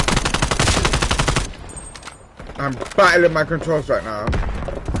 I'm battling my controls right now.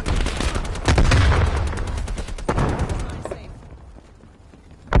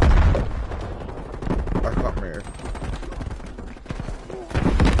 I can't move.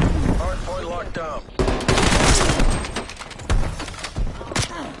 Hardpoint locked down.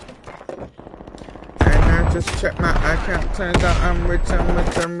 And I just check my account, turns out I'm rich.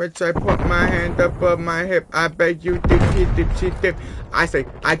 I put my hand above my hip, I bet you dip, he dip, she dip. I say,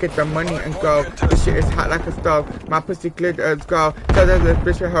 I get the money and go. This shit is hot like a stove. My pussy glitters go. So there's this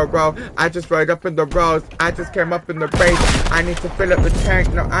bitch with her roll. I just rode up in the roads. I just came up in the race. I need to fill up the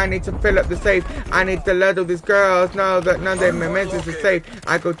tank. No, I need to fill up the safe. I need to let all these girls know that none of their mementos are safe.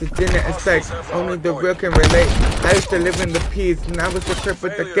 I go to dinner and steak. Only the real can relate. I used to live in the peace. And I was the trip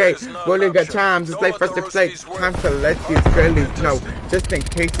with the gate. Rolling at times. It's like first to play. Time to let these girlies know. Just in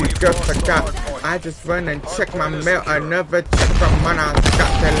case these girls forgot. I just run and check my mail. I never check from when I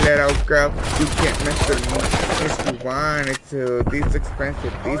got that little girl. You can't mess with me if you wanted to. These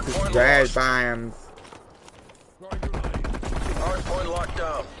expensive, these is red bimes. Hardpoint locked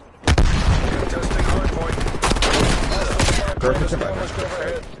down. Contesting hardpoint. Established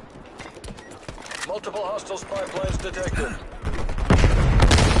overhead. Multiple hostile spy planes detected.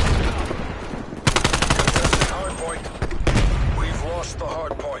 Contesting hardpoint. We've lost the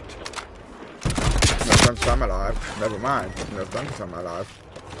hardpoint. No thanks, I'm alive. Never mind. No thanks, I'm alive.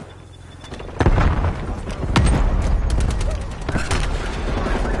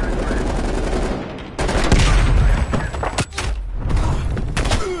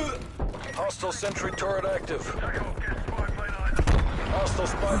 Hostile sentry turret active. Hostile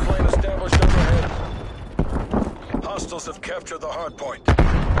spy plane established overhead. Hostiles have captured the hardpoint.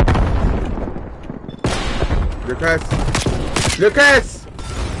 Lucas! Lucas!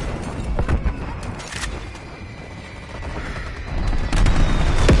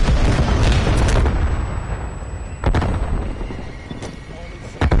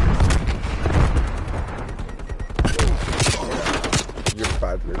 You're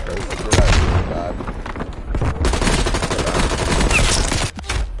bad, Lucas. You're actually bad.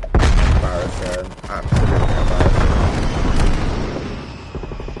 Embarrassing. Absolutely embarrassing.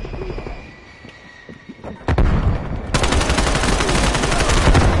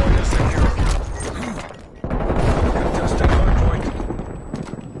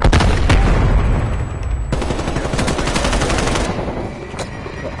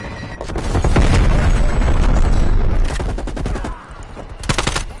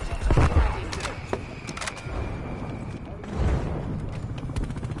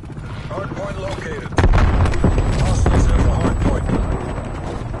 Hardpoint located. Hostiles have the hardpoint.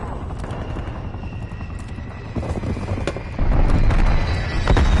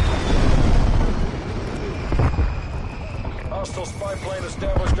 Hostile spy plane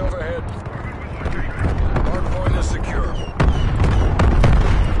established overhead. Hardpoint is secure.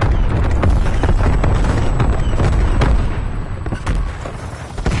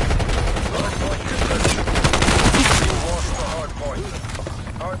 Hardpoint contested. You lost the hardpoint.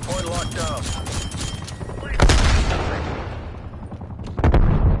 Hardpoint locked down.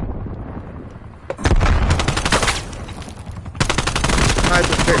 I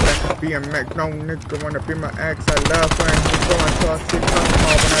just think that could be a Mac. No nigga wanna be my ex. I love when he's going toss. He comes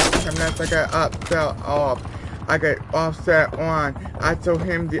home when I see him. That's I get up, fell off. I get offset on. I told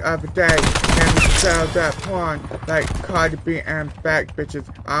him the other day, and he sell that porn like Cardi B and back bitches.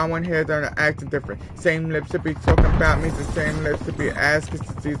 I don't wanna hear them acting different. Same lips to be talking about me, the same lips to be asking.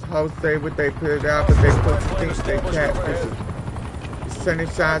 These hoes say what they put it out, but they put think they cat bitches. Sunny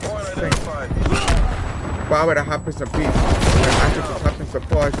shots, sing. Why would I hop in some beats? I just hop in some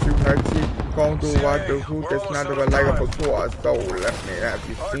bars, shoot her cheek. Gon' do what do who that's not a reliable source. So let me have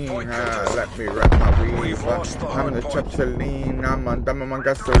you seen her. Let me wrap my weave. I'm the Chapsaline. I'm on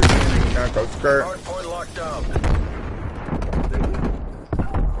gasoline. I go skirt. Hardpoint locked down.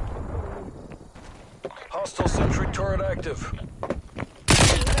 Hostile sentry turret active.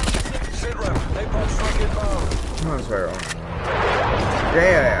 Sit rep. Napalm strike inbound. That's right on.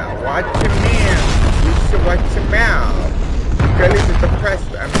 Yeah, watch your man. You should watch your mouth. Girl is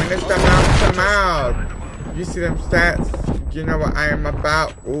depressed. I mean, it's the mouth to mouth. You see them stats? You know what I am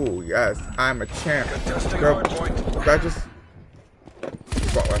about? Ooh, yes, I'm a champ. Girl, I just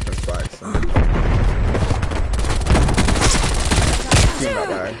bought weapon spikes. See my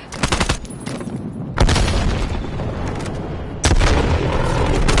guy.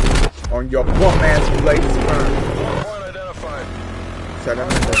 On your bum ass blade sperm. Point identified. Shut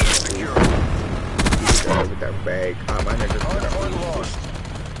up and with that bag. My niggas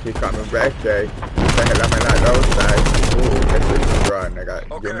he coming back, Jay. The hell I'm in that low side. Ooh, that's a run. I got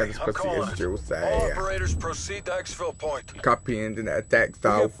your niggas pussy is juicy. All operators proceed to exfil point. Copying in the attack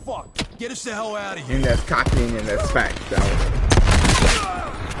style. Fuck. Get us the hell out of here. And that's copying in that's fact style.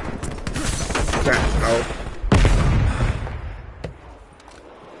 Fact style.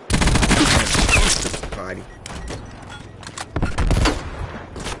 Party.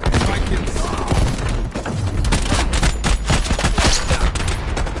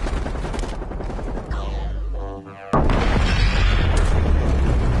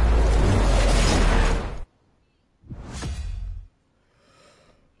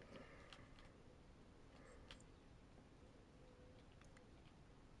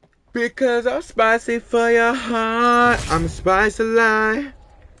 Because I'm spicy for your heart. I'm spicy lie.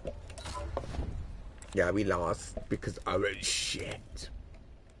 Yeah, we lost because of shit.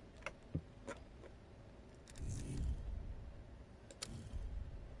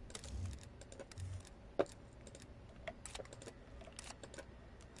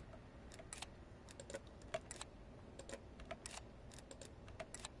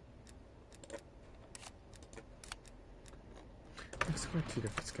 Let's go to the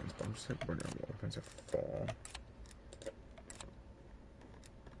skins, but I'm just like running more weapons of 4.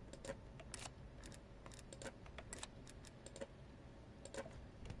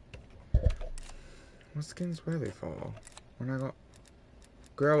 What skins were they for? When I got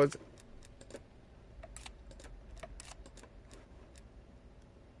girl, it's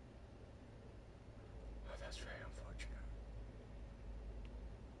oh, that's very unfortunate.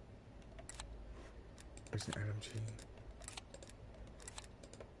 There's an LMG.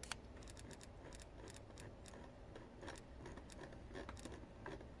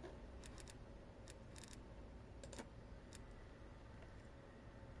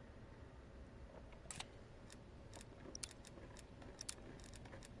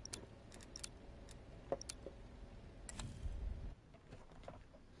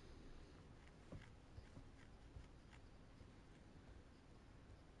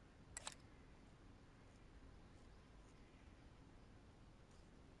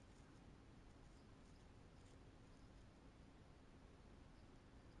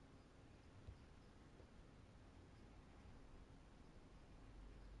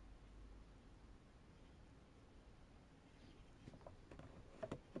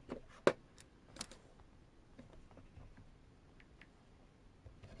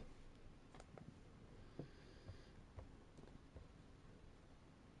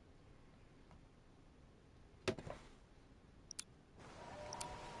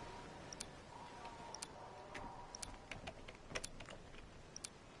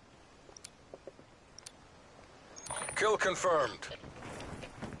 Kill confirmed.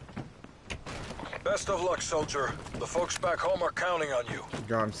 Best of luck, soldier. The folks back home are counting on you.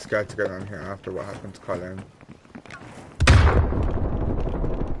 Yo, I'm scared to get on here after what happened to Colin.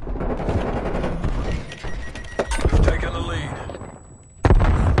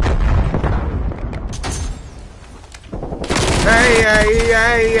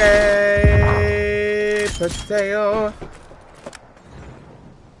 Paseo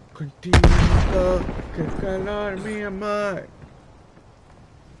contigo, que calor mi amor.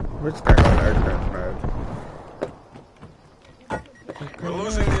 We're just gonna go there, We're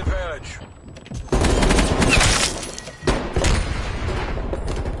losing the advantage.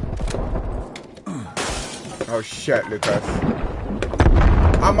 Oh shit, Lucas.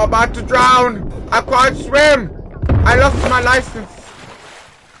 I'm about to drown! I can't swim! I lost my license!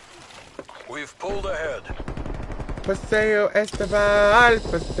 We've pulled ahead. Paseo Esteval,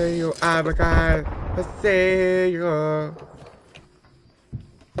 Paseo Abacal, Paseo.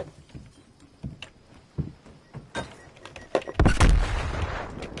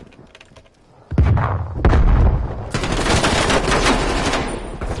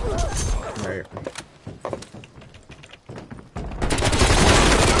 Right.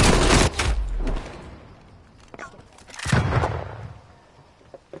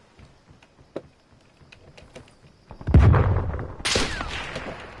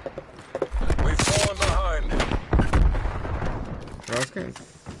 I was getting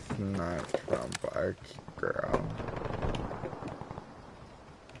sniped from by a girl.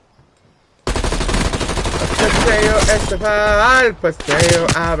 Paseo Esteval, Paseo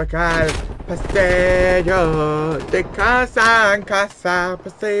Abacal, Paseo de casa en casa,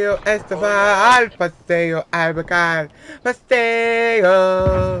 Paseo Esteval, Paseo Abacal,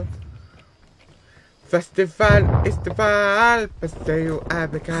 Paseo. Festival, Esteval, Paseo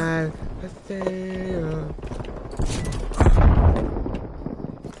Abacal, Paseo.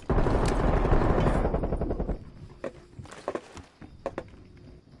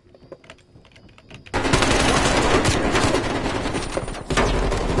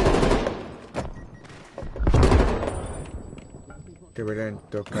 Que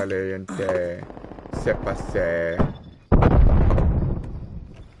violento, caliente, se pase,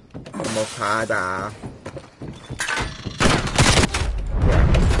 mojada. Yeah,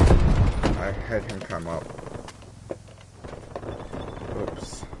 I had him come up.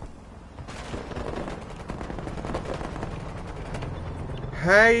 Oops.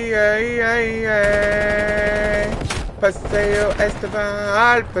 Hey, hey, hey, hey. Paseo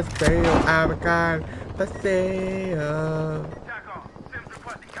Esteval, Paseo Abacal, Paseo.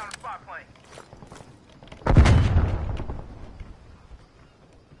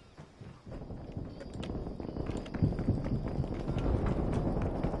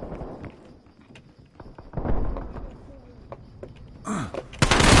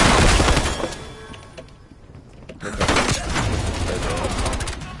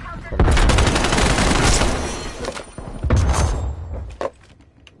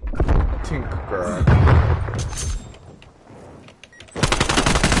 Girl.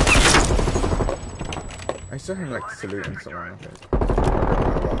 I saw him like saluting someone.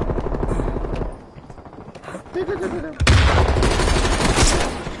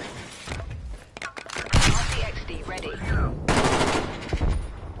 RCXD ready.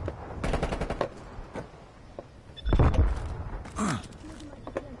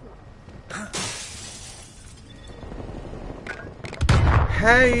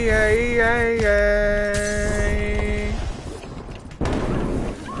 Hey, hey, hey, hey.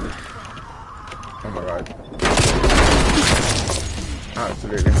 Oh my god.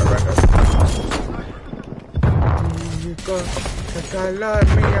 Absolutely horrendous. Digo, que calor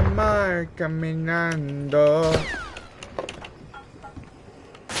mi amor caminando.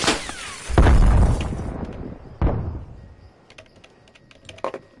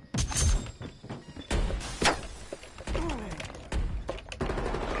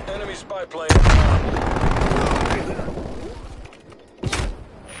 Enemy spy plane.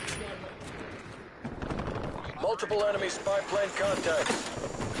 Multiple enemy spy plane contacts.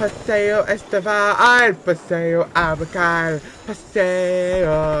 Paseo Esteval, Paseo Abacal,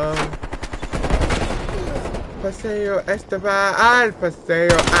 Paseo. Paseo Esteval,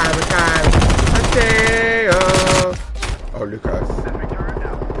 Paseo Abacal, Paseo. Oh, Lucas.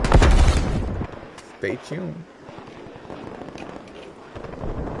 Stay tuned.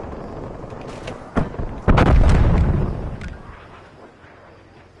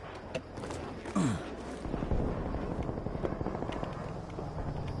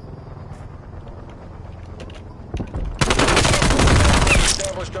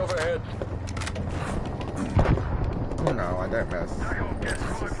 Established overhead. Oh no, I don't miss.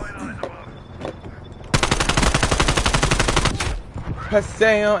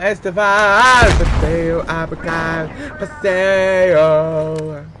 Paseo Esteval, Paseo Abacal,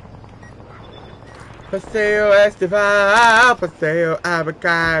 Paseo. Paseo Esteval, Paseo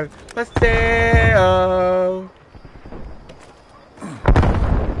Abacal, Paseo.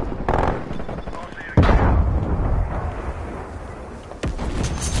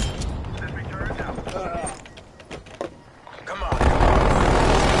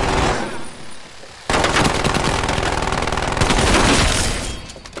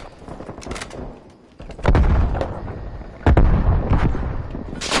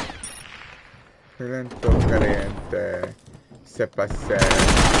 Lento caliente. Se pase.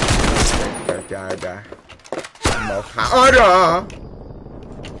 Order!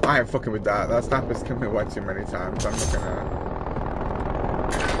 I ain't fucking with that. That sniper's killed me way too many times. I'm not gonna.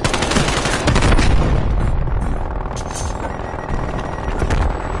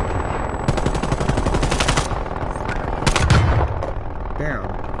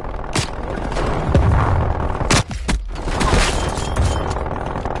 Damn.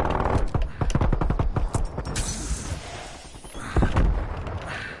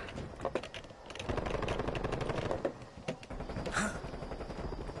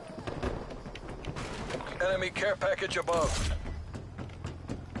 Enemy care package above.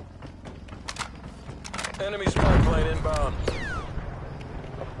 Enemy spy plane inbound.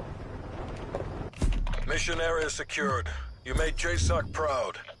 Mission area secured. You made JSOC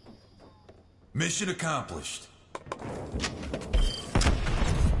proud. Mission accomplished.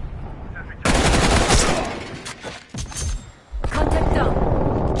 Contact down.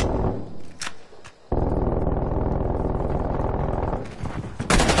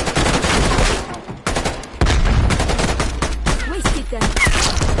 Wasted them.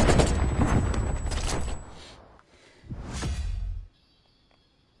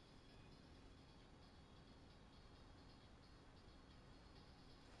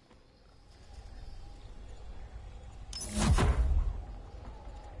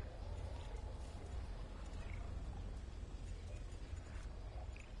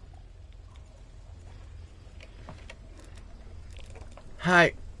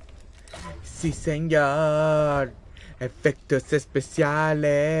 Hi. Sí, señor. Efectos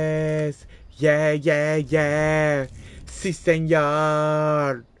especiales. Yeah, yeah, yeah. Sí,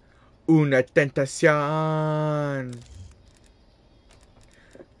 señor. Una tentación.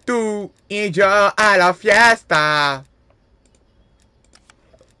 Tú y yo a la fiesta.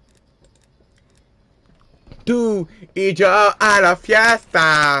 Tú y yo a la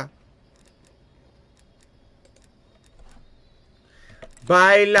fiesta.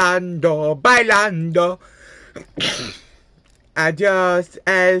 Bailando, bailando. Adiós,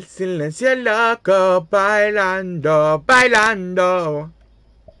 el silencio loco. Bailando, bailando.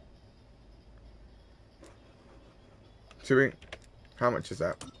 Should we? How much is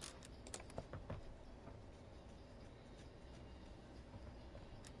that?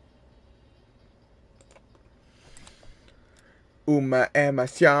 Una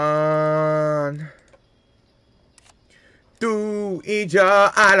emoción. Tú y yo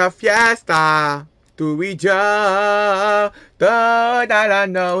a la fiesta. Tú y yo toda la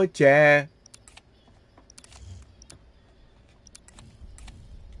noche.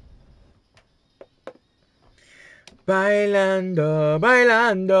 Bailando,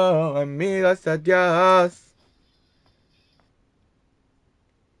 bailando, amigos, adiós.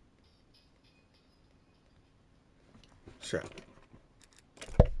 Shit.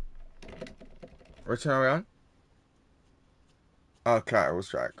 Which one are we on? Oh, collateral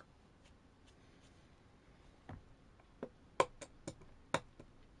strike.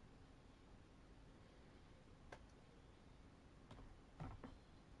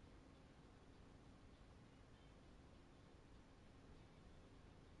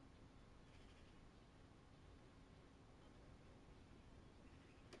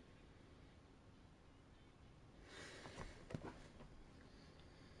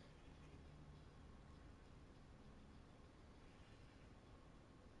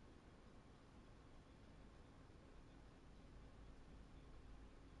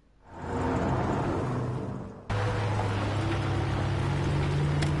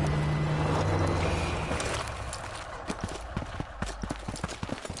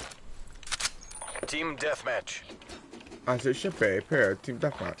 Team deathmatch. As it should be, period. Team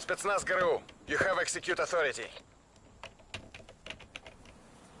deathmatch. Spetsnaz GRU, you have execute authority.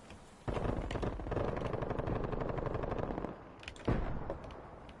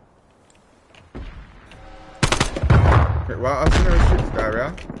 Okay, well, I was gonna shoot this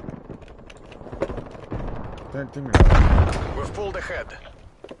area. Don't do me that. We've pulled ahead.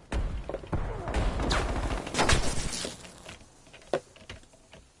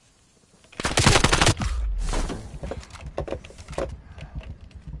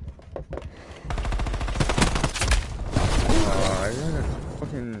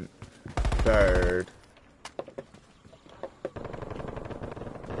 Fucking third.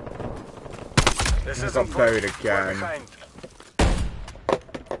 This I is got buried again.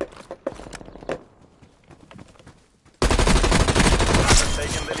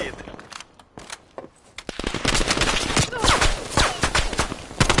 Taking the lead.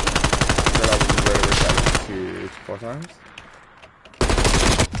 Well, I was really 4 times.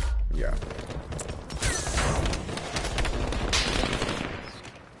 Yeah.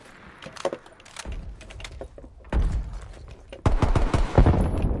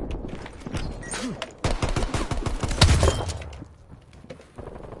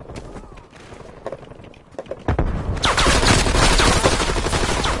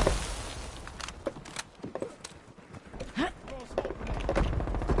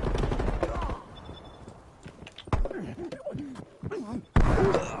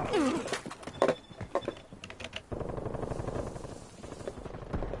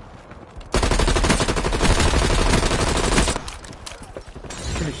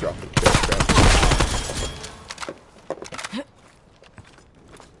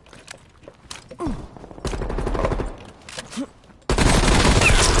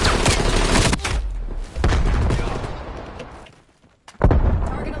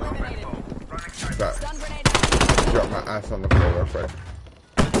 Target eliminated. That Stun grenade. drop my ass on the floor real quick.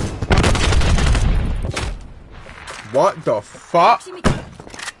 What the fuck?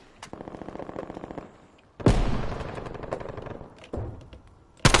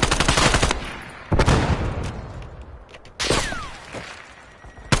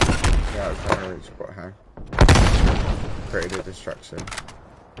 Yeah, I was trying to reach, but hey. Created a distraction.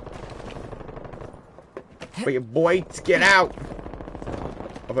 For your boy to get out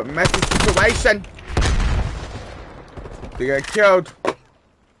of a messy situation. They get killed.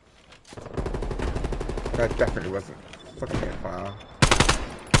 That definitely wasn't fucking fire.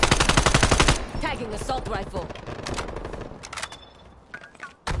 Tagging assault rifle.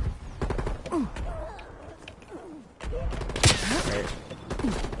 Hey.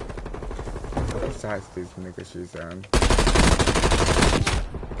 Besides these niggas she's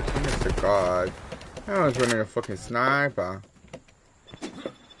honest to God. I was running a fucking sniper.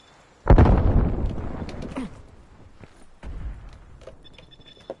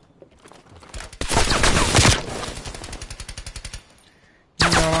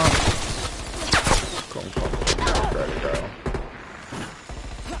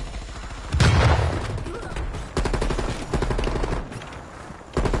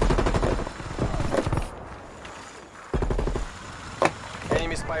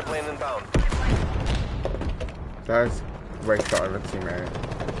 Enemy spy plane inbound. That's waste out of a teammate.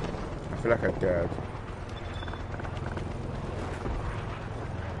 I feel like I did.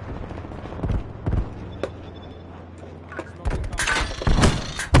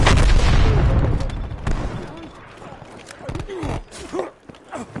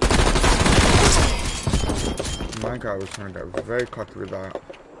 My guy was trying to get very cocky with that.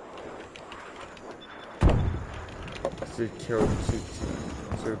 So he killed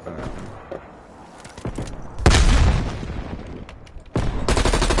two of them.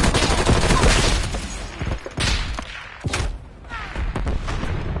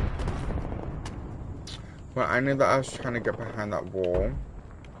 Well, I knew that I was trying to get behind that wall.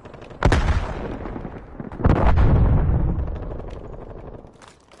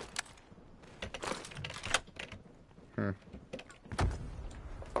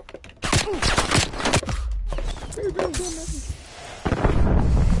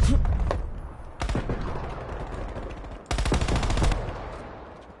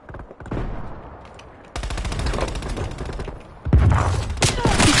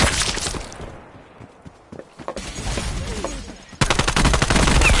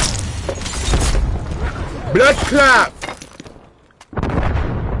 Blood clap!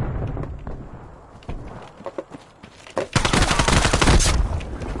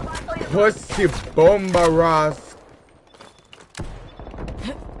 Pussy bomber ass.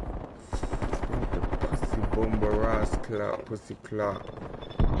 Pussy bomber ass clap, pussy clap.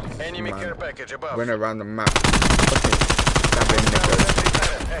 Enemy care package above. Went around the map. Fucking stabbing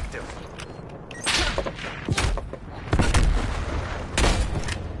niggas. Active.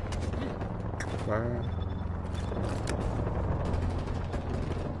 Fire.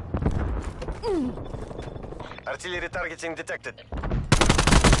 Artillery targeting detected.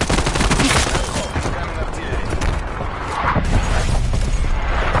 Scanning artillery.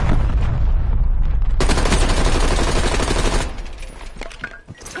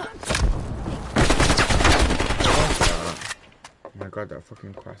 Oh my god, that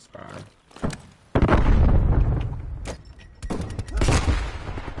fucking crossbar.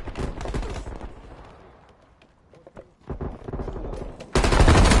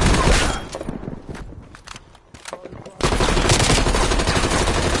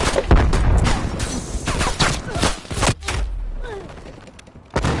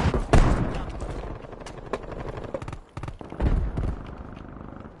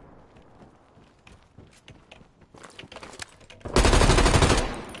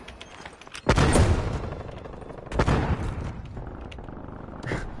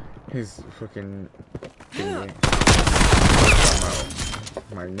 His fucking thingy.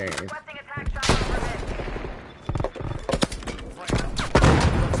 My name.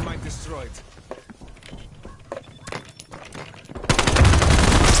 Mine destroyed.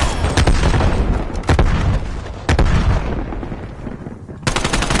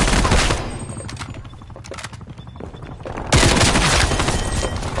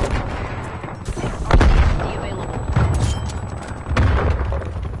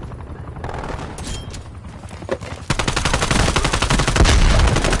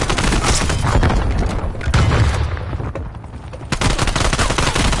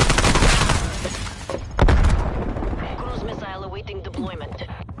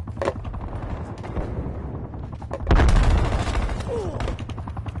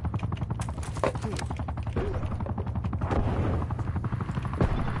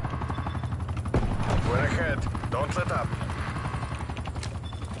 We're ahead. Don't let up.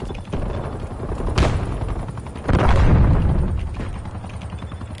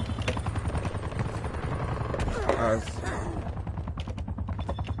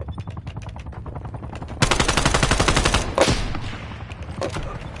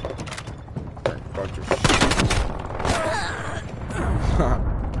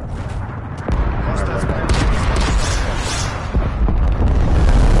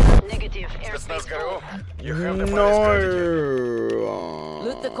 Negative. Airspace full. You have the body strategy.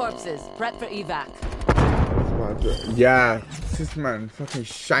 Loot the corpses. Prep for evac. Yeah, this man fucking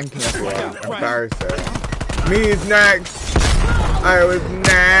shanking everyone. Embarrassing. Me is next. I was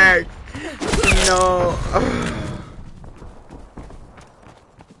next. No.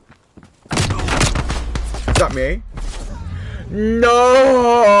 Is that me? No.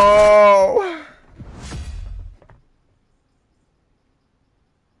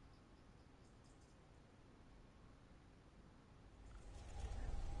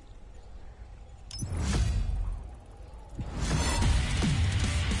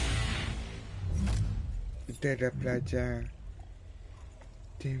 De la playa,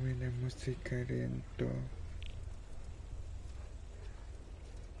 dime la música lento.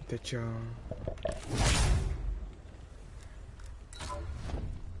 De hecho,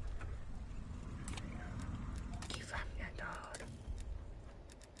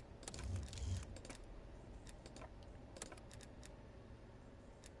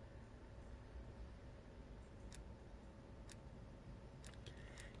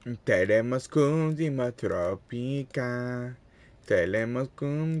 tenemos clima tropical, tenemos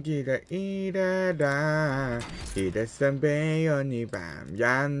gira irada, y de Sambeo ni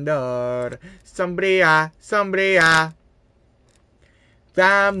cambiando, sombría, sombría.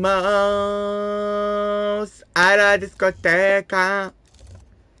 Vamos a la discoteca.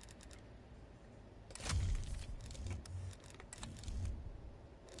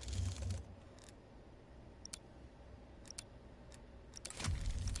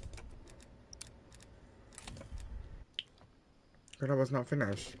 But I was not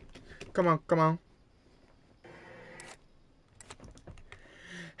finished. Come on, come on.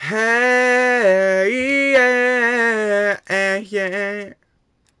 Hey, yeah, yeah.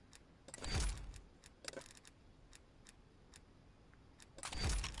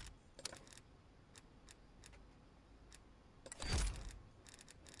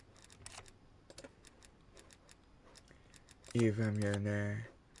 Y viene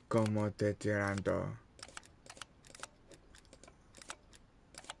como te tirando.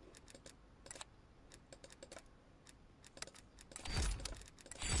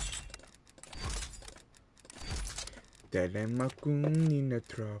 Tenemos una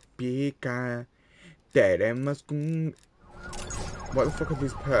tropical. Tenemos un... What the fuck are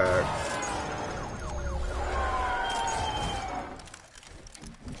these perks?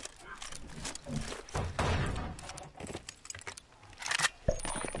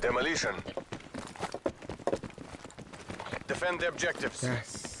 Demolition. Defend the objectives.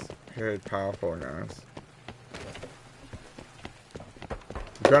 Yes. Very powerful now.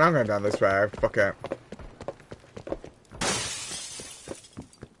 Good, I'm going down this way. Fuck it.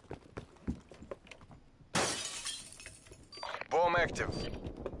 Bomb active.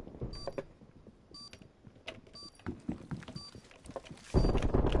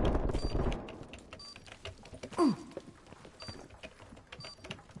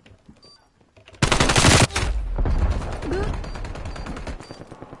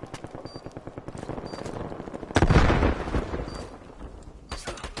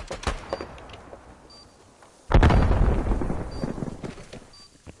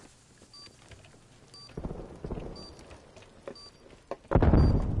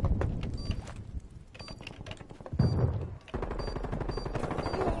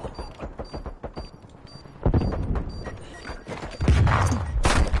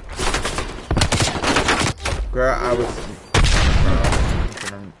 Girl, I was...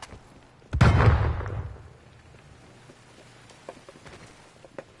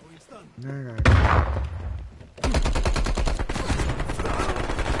 No.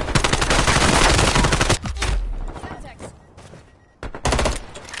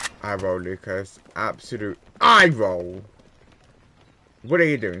 Eye roll, Lucas. Absolute eye roll. What are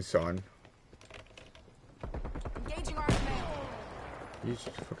you doing, son? Engaging our command. You just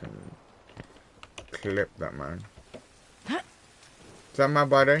fucking clip that man. Is that my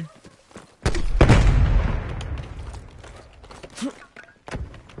body?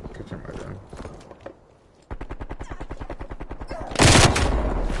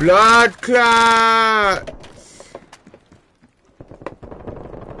 Blood clots!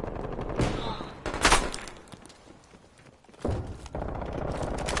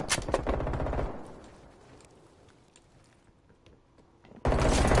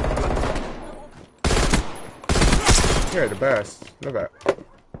 Yeah, the best. Love it.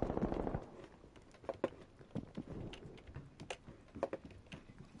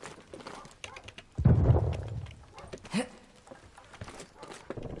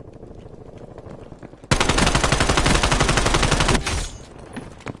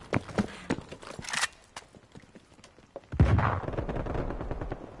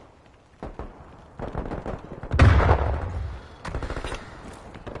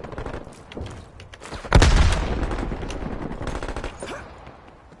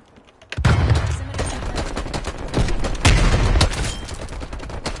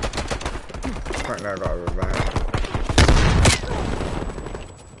 Right now, I got a revive.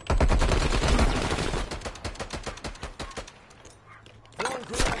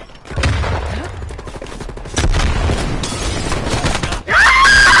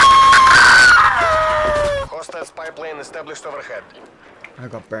 Hostile spy plane established overhead. I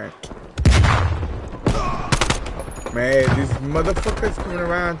got burnt. Man, these motherfuckers coming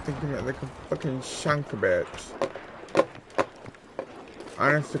around thinking that they can fucking shank a bitch.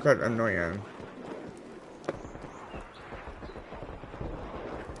 Honestly, quite annoying.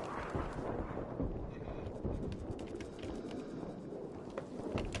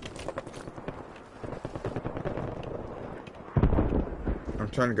 I'm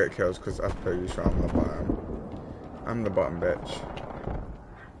trying to get kills because as per usual, I'm the bottom. I'm the bottom bitch.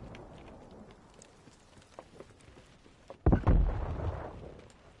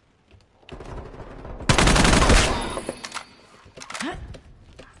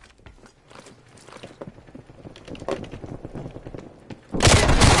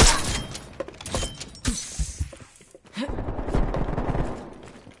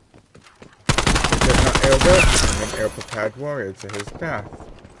 I'm an ill-prepared warrior to his death.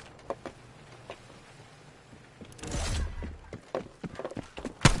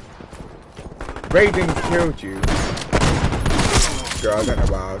 Raiden killed you. Girl, I don't know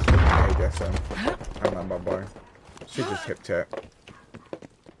why I was looking at ADSM. I remember, boy. She just hipped it.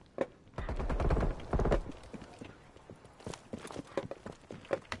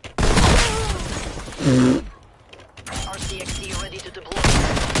 RCXD ready to deploy.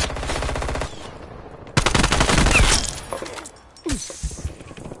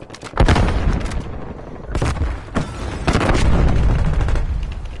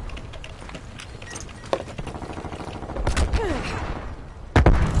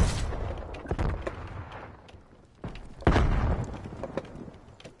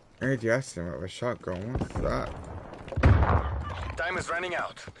 ADSM with a shotgun, what's that? Time is running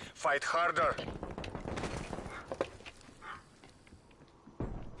out. Fight harder.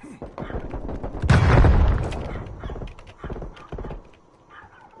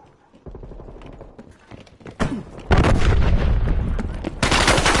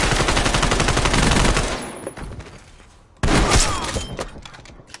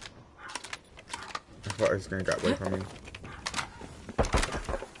 I thought he was gonna get away from me.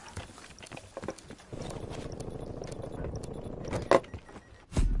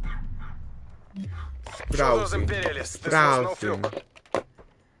 Show those imperialists this was no fluke.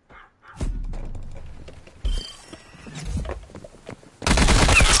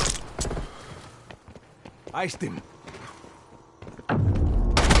 Iced him.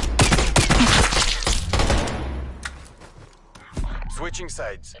 Switching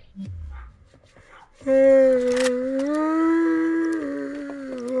sides.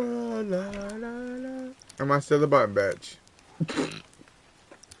 Am I still the bottom bitch?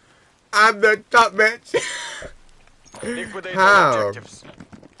 I'm the top bitch. Liquidate all How? objectives.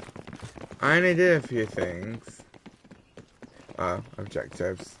 I only did a few things. Oh,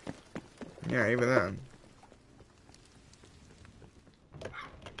 objectives. Yeah, even then.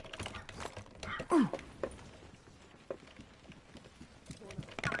 Bomb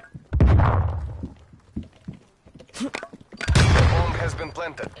has been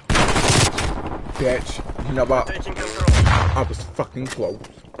planted. Bitch. You know what? Taking control. I was fucking close.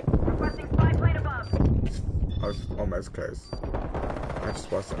 Requesting spy plane above. I was almost close. I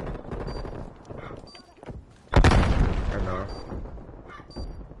just wasn't. I know.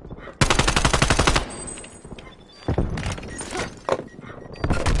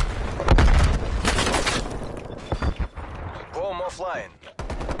 Bomb offline.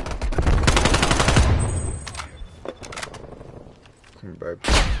 Come on, babe.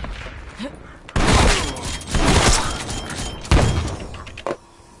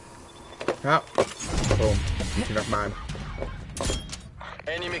 Help. Boom. Enough man.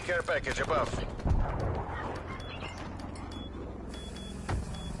 Enemy care package above.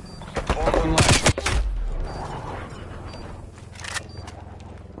 Bomb online.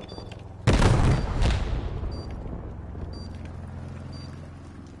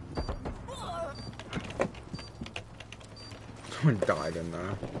 Someone died in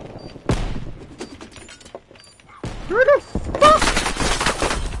there. Who the fuck?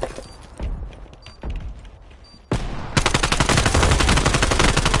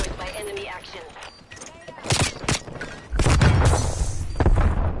 By enemy action.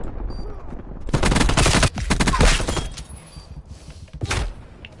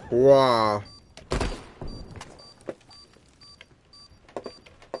 Wow.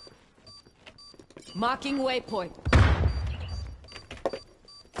 Marking waypoint.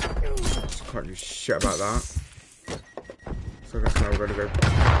 Just can't do shit about that. So I guess now we're gonna go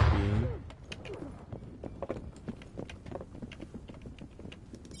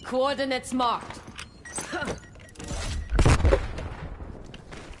pee. Coordinates marked.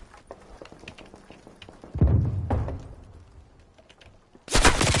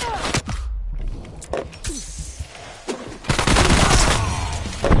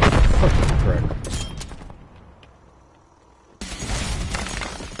 Frick.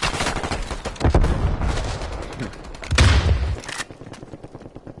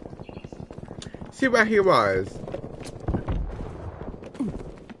 See where he was?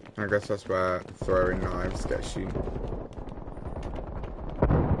 I guess that's where throwing knives gets you.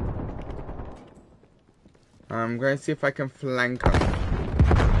 I'm going to see if I can flank him.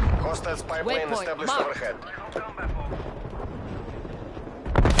 Hostile spy plane Waypoint, established mark. overhead.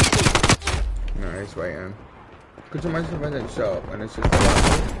 No, he's waiting. Could you imagine if I didn't show up and it's just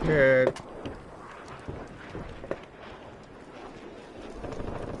like, kid.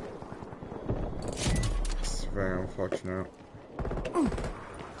 It's very unfortunate.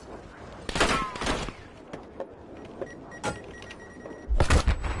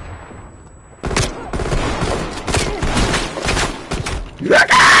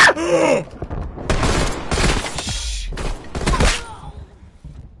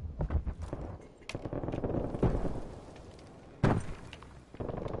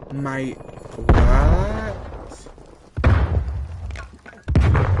 Mate, what?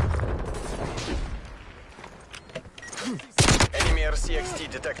 Enemy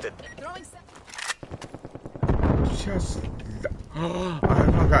RCXT detected. Just oh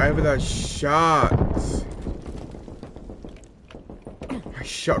my god, over that shot. My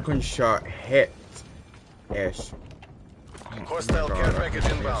shotgun shot hit ish. Hostile care package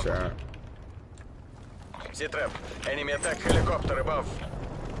inbound. Z-trap. Enemy attack helicopter above.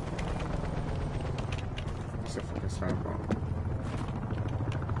 It's a fucking sniper.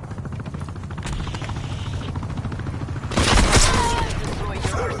 Destroy your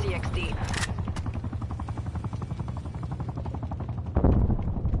RCXD.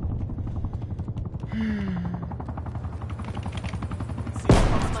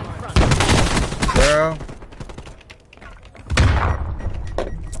 Girl.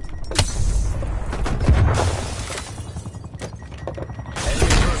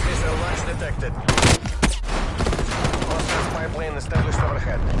 Enemy cruise missile launch detected. Hostile spy plane established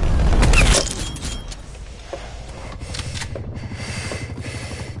overhead.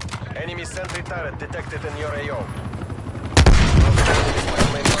 Enemy sentry turret detected in your AO. Hostile spy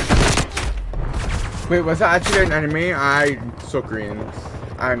plane launched. Wait, was that actually an enemy? I saw greens.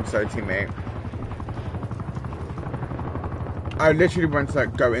 I'm sorry, teammate. I literally went to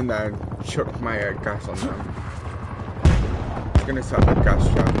like go in there and chuck my gas on them. I'm gonna set up a gas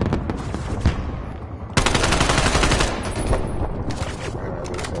trap. I know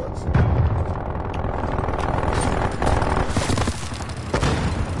this works.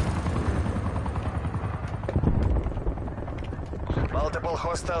 Multiple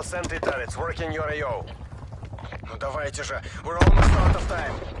hostile sentry turrets working your AO. Ну давайте же, we're almost out of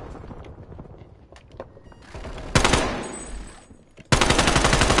time.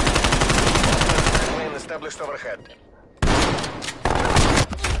 Hostile plane established overhead.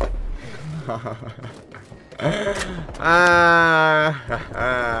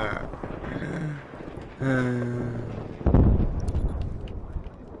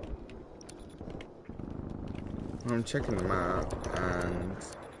 I'm checking the map and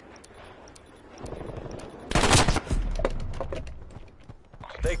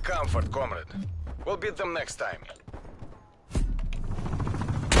Take comfort, comrade. We'll beat them next time.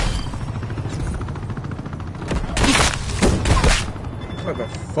 what the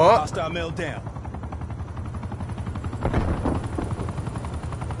fuck? Hostile male down.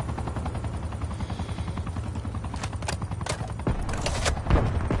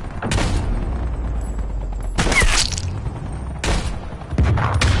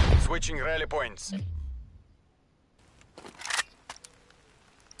 Switching rally points.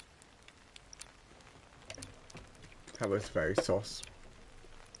 That was very sauce.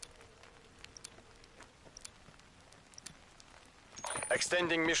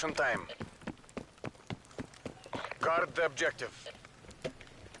 Extending mission time. Guard the objective.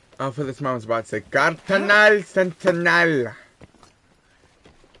 Oh, for this moment, I was about to say, Cartanal Sentinel.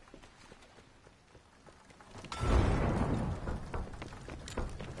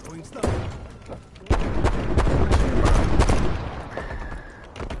 Going stuff.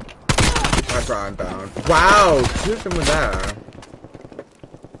 That's why I'm down. Wow, two of them were there.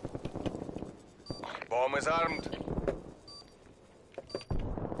 Bomb is armed.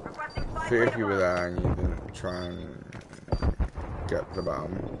 Three of you were there and you didn't try and get the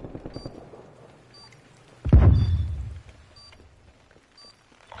bomb.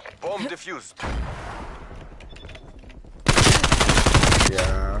 Bomb defused.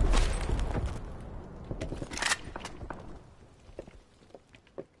 Yeah.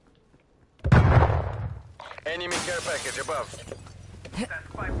 Enemy care package above. That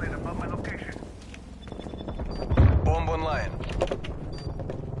spy plane above my location. Bomb online.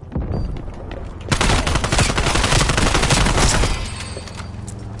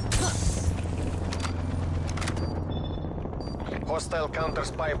 Hostile counter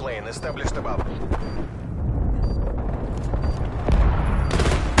spy plane established above.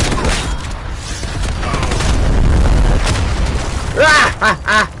 Ah ha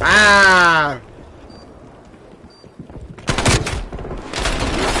ha ha!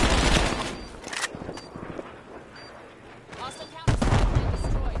 Hostile counter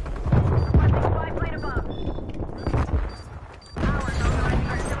destroyed. Requesting spy plane above. Ours authorizing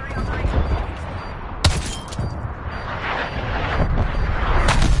artillery online.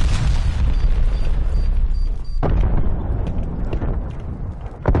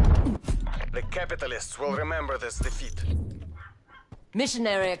 The capitalists will remember this defeat. Mission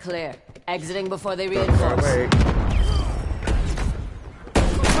area clear. Exiting before they Oh, reinforce. wait.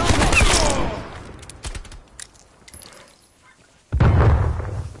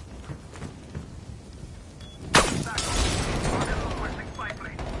 Requesting spy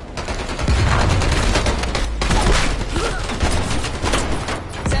plane.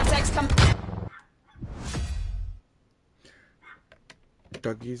 Semtex come.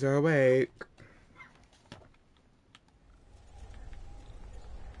 Doggies are awake.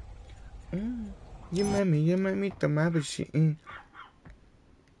 You made me tomar machine.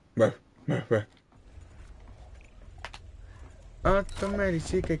 Ruff, ruff, ruff. Automatic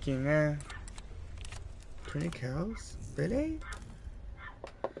chica king, 20 kills? Really?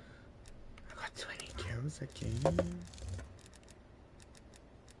 I got 20 kills again.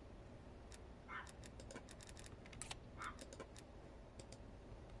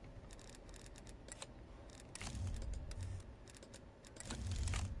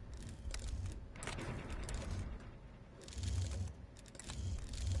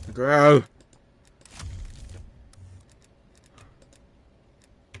 Girl.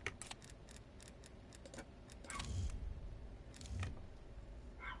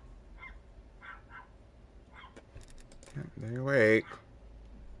 They're awake.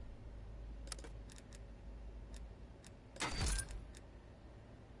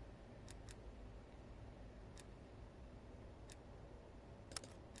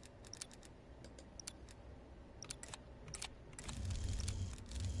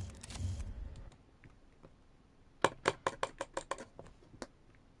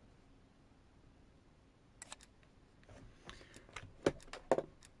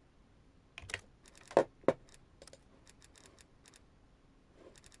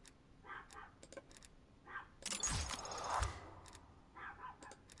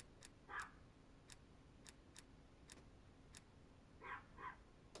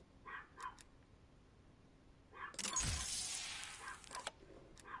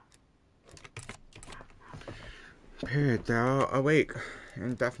 Period, they're awake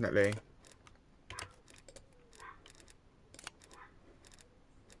indefinitely.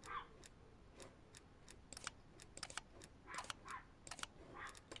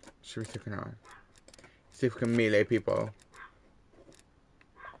 Should we take an eye? See if we can melee people.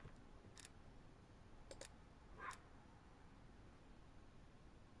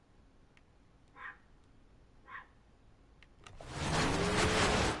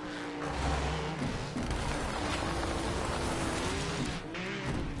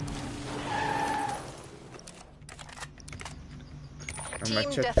 Team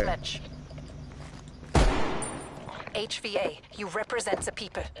Deathmatch. HVA, you represent the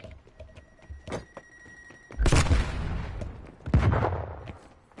people.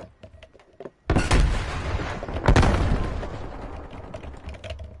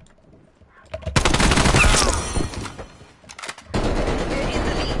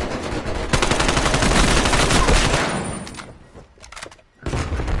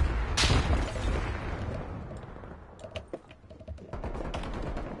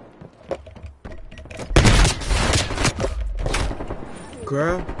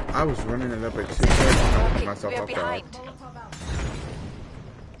 Girl, I was running a little bit too quick. I put myself We're off guard. behind.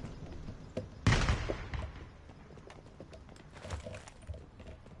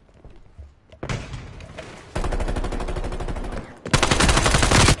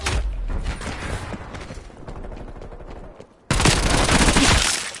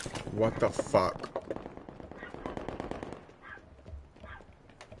 What the fuck?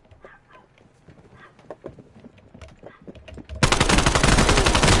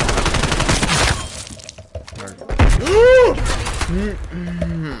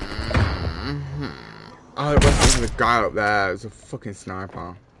 Oh, it wasn't even a guy up there. It was a fucking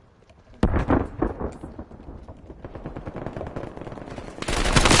sniper.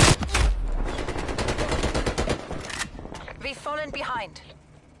 We've fallen behind.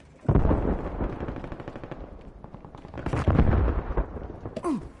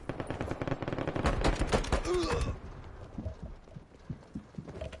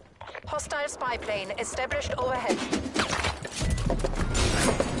 Hostile spy plane established overhead.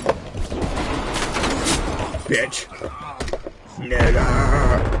 Bitch. Nigga.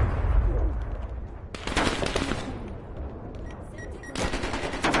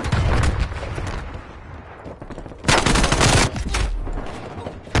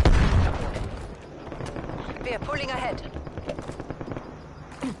 We're pulling ahead.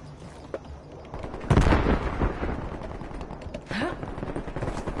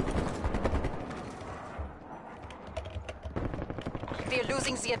 We're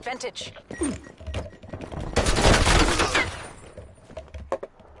losing the advantage.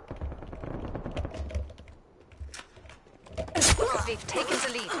 We've taken the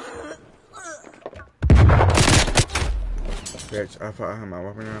lead. Bitch, I thought I had my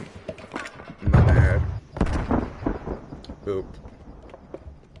weapon out. My bad. Oop.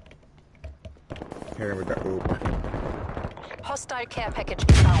 Hit him with that oop. Hostile care package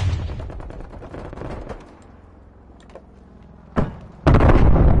inbound.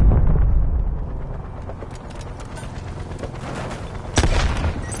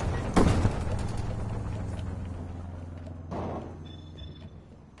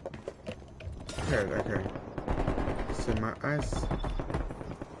 Okay. So my eyes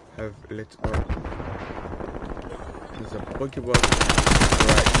have lit up. There's a boogie bug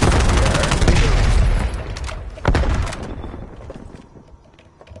right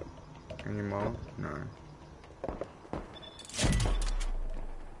there. Any more? No.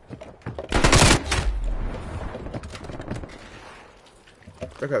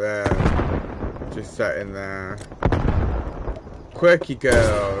 Look at that. Just sat in there. Quirky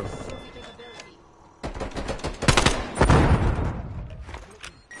girls.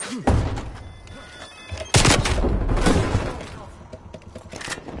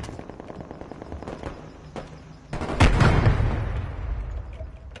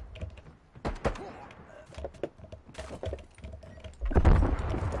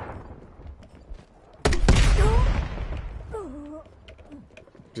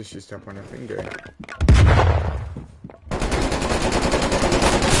 Just you step on a finger.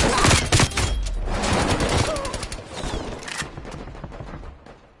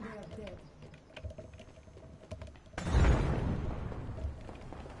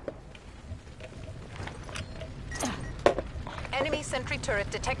 Enemy sentry turret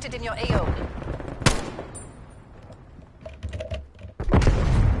detected in your AO.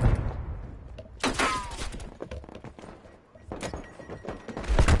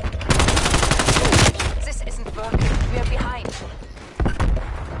 This isn't working. We're behind.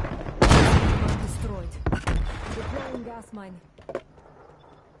 Destroyed. Deploying gas mine.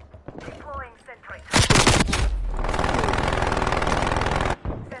 Deploying sentry.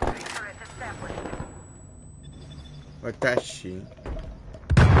 Sentry turret established. Watashi.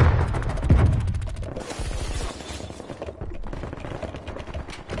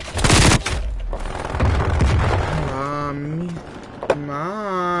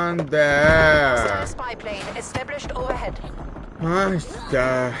 Man there. Hostile spy plane established overhead.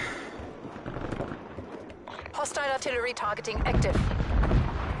 Master. Hostile artillery targeting active.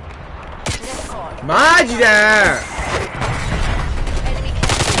 Net call. Majida. Enemy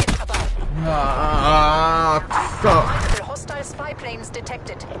care above. Multiple hostile spy planes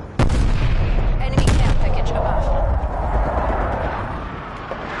detected. Enemy care package above.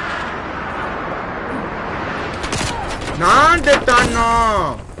 Nande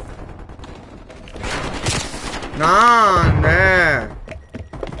tanno. Nande.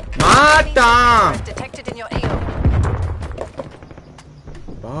 Mata. Detected in your AO.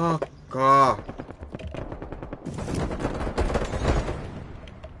 Baka.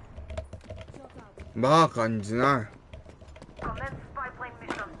 Baka んじゃない。 Commence spy plane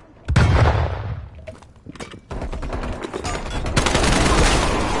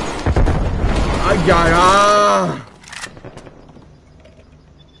ya.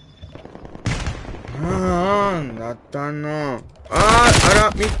 Natano.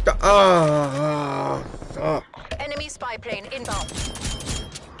 Ara, mita. So. Enemy spy plane inbound.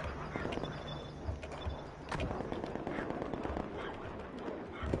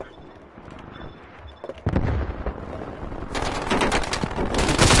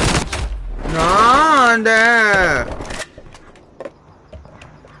 Nande.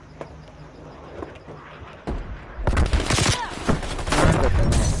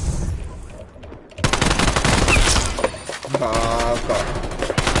 Baka.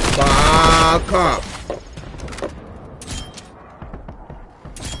 Baka.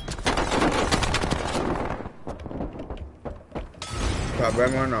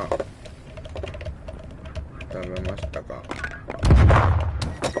 Sabemos. Sabemos acá.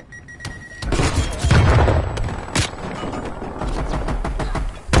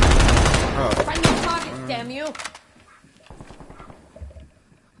 Find your target, damn you!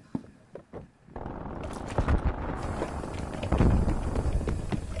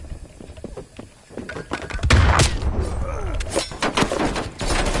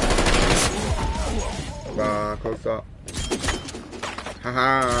 Close up.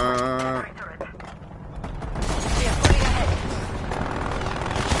 Haha. We are pulling ahead.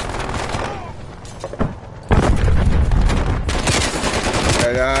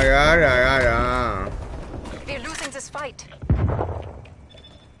 Yeah. We're losing this fight.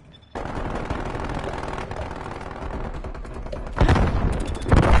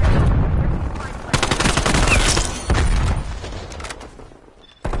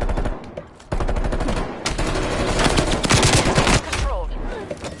 Controlled.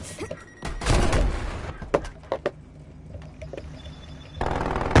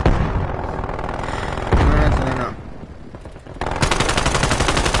 No.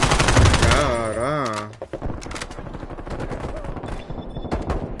 Yara.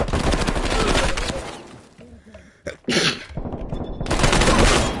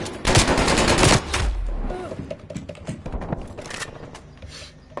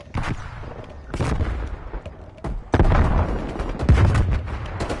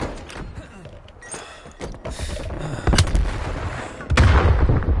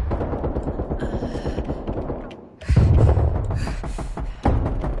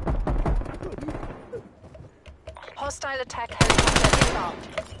 Hostile attack helicopter inbound.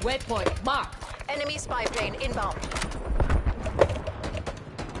 Waypoint marked. Enemy spy plane inbound.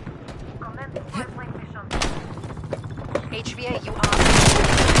 Commencing airplane mission. HVA, you are.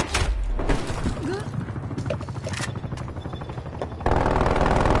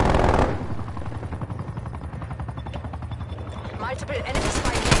 Multiple enemy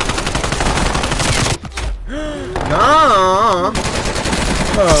spy planes. No.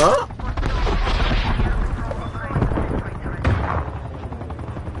 Huh?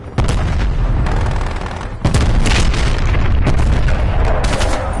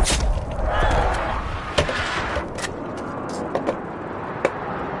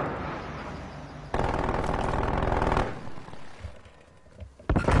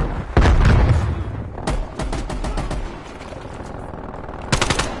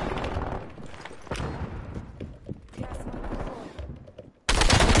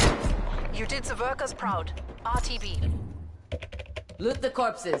 You did the workers proud. RTB. Loot the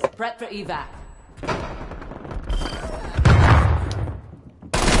corpses. Prep for evac.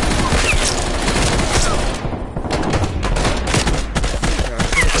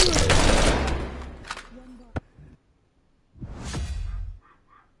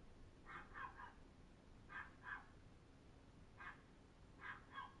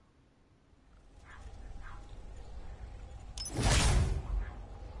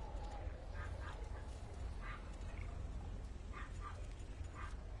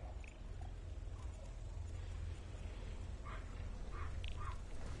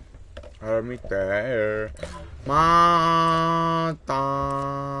 Ermitair. Mata.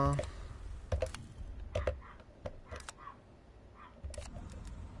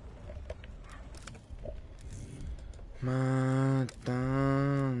 Matana.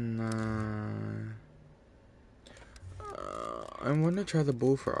 I want to try the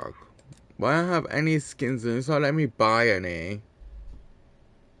bullfrog. Why don't I have any skins in it? It's not letting me buy any.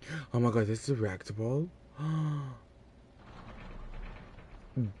 Oh my god, this is reactable.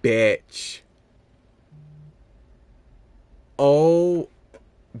 Bitch. Oh,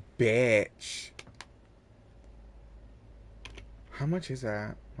 bitch. How much is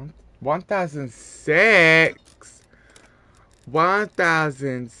that? 1,006.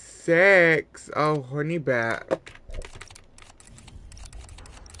 1,006. Oh, honey bat.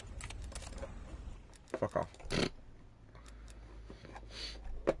 Fuck off.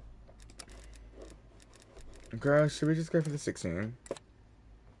 Girl, should we just go for the 16?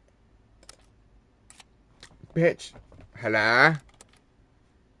 Bitch. Hello? I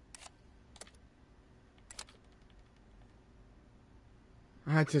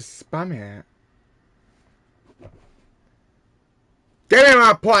had to spam it. Give me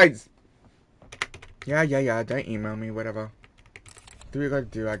my points! Yeah. Don't email me, whatever. Do what you gotta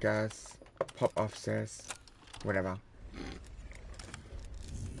do, I guess. Pop off, sis. Whatever.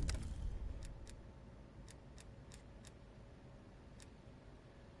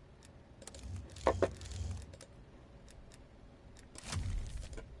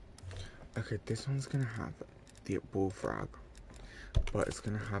 Okay, this one's gonna have the bullfrog. But it's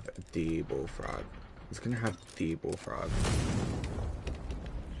gonna have the bullfrog. It's gonna have the bullfrog.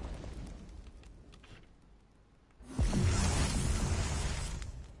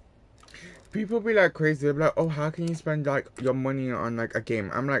 People be like crazy. They'll be like, oh, how can you spend like your money on like a game?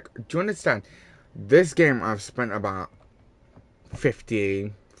 I'm like, do you understand? This game I've spent about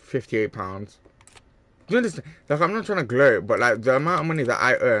 58 pounds. Do you understand? Like, I'm not trying to gloat, but like the amount of money that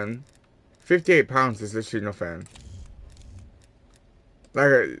I earn, 58 pounds is literally nothing. Like,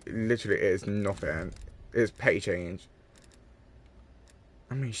 it literally is nothing. It's petty change.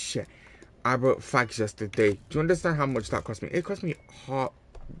 I mean, shit. I bought fags yesterday. Do you understand how much that cost me? It cost me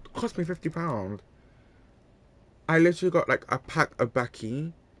 £50. I literally got like a pack of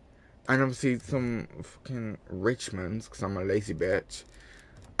Becky and obviously some fucking Richmonds because I'm a lazy bitch.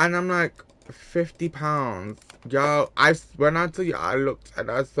 And I'm like, £50. Yo, when I tell you, I looked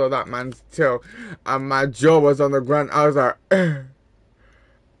and I saw that man's tail and my jaw was on the ground. I was like,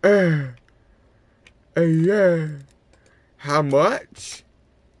 yeah. How much?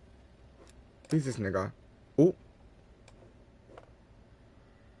 Who's this nigga? Oh.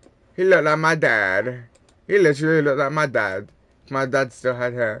 He looked like my dad. He literally looked like my dad. My dad still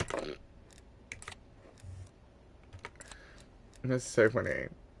had hair. That's so funny.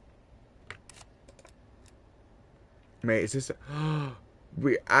 Mate, is this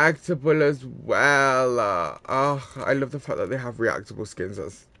reactable as well? Oh, I love the fact that they have reactable skins.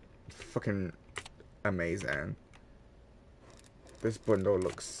 That's fucking amazing. This bundle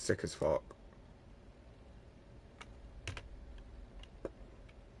looks sick as fuck.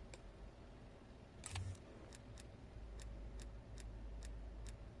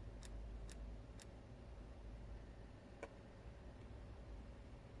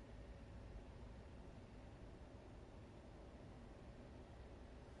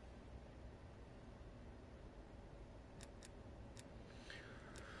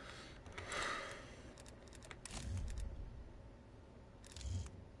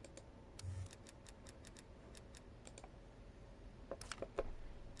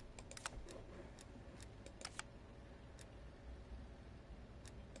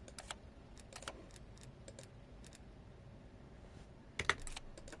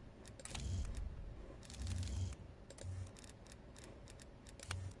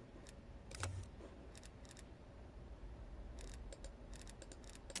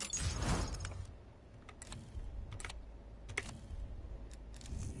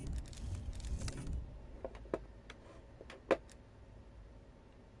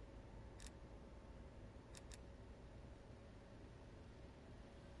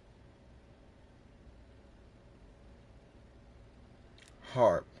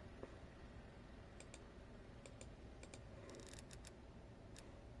 Harp.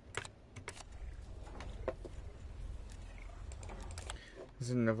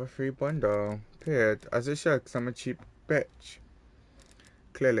 There's another free bundle. Period. As it should, because I'm a cheap bitch.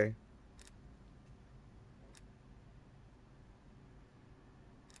 Clearly.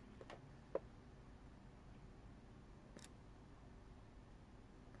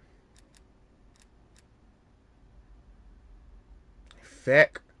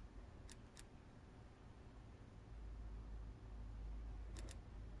 Thick.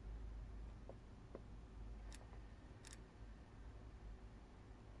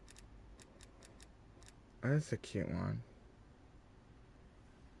 That's a cute one.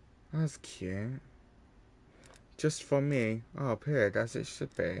 That's cute. Just for me. Oh, period, as it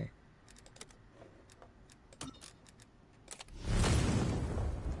should be.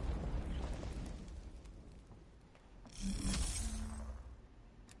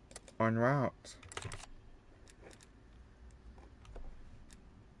 En route.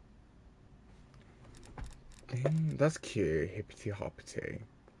 Dang, that's cute. Hippity hoppity.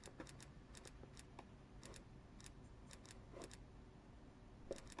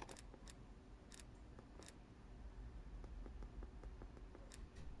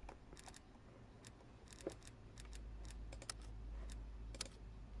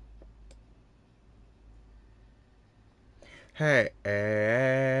 Hey,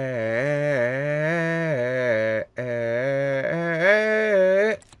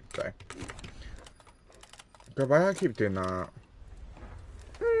 okay. But why do I keep doing that?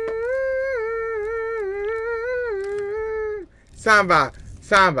 Samba,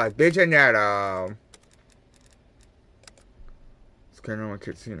 de Janeiro. What's going on with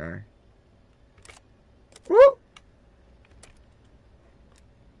Kitsune? Woo!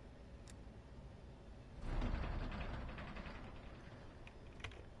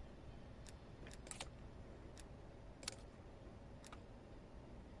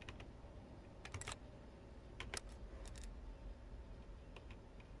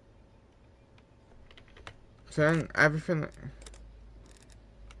 So then everything.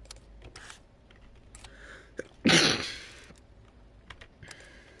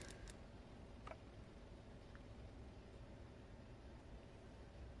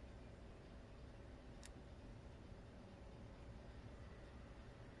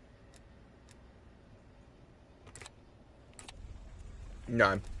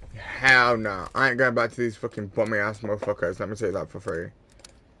 No. Hell no. I ain't going back to these fucking bummy ass motherfuckers. Let me say that for free.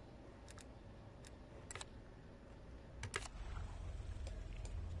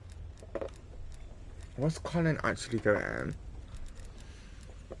 What's Colin actually doing?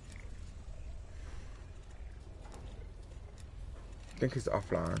 I think it's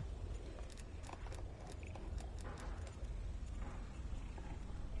offline.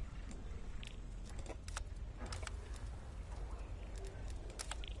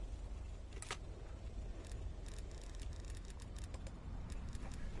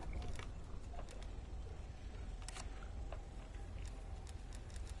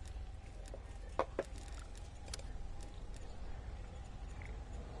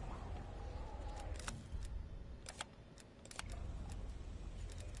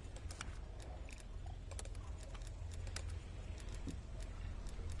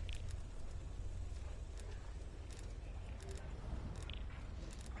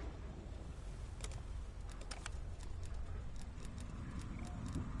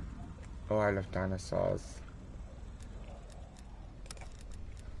 Oh, I love dinosaurs.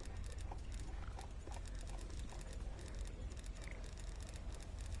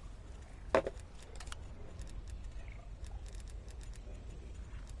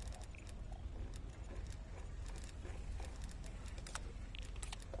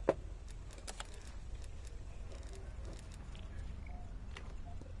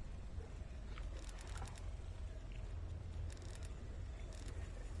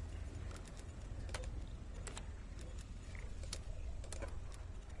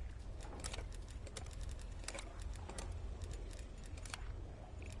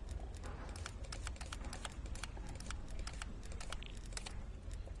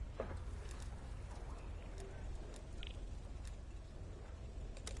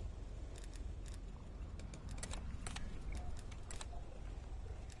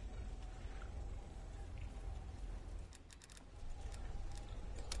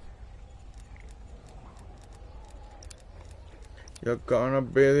 You're gonna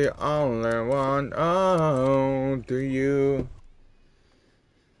be the only one. Oh, do you?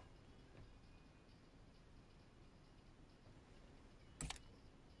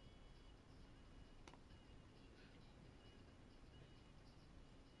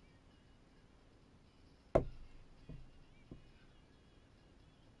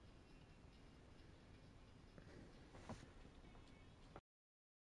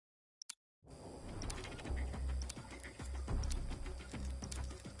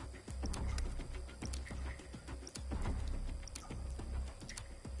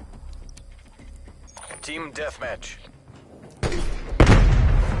 Team deathmatch.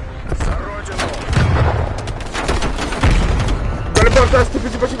 За родину! Gonna bust that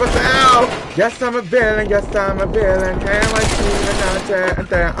stupid push out. Yes, I'm a villain. Yes, I'm a villain. Can't wait to announce it and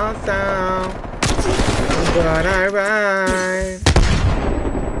there on sound. But I ride.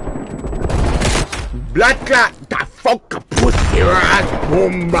 Blood clot. The fuck a pussy rat.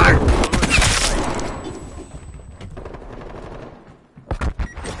 Boom, bang.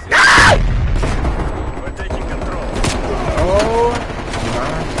 We're taking control. Oh my.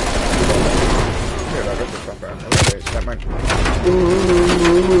 Yeah, that doesn't stop that. That might.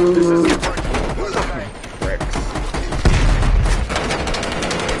 Ooh. Bricks.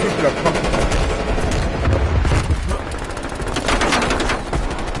 People are pumping.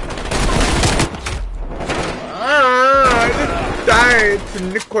 I just died to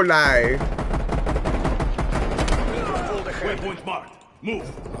Nikolai. Waypoint marked. Move.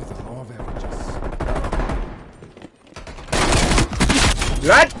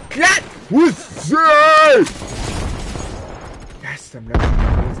 Blood clot. Who's that? Yes, I'm looking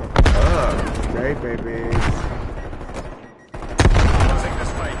up. Great babies. Losing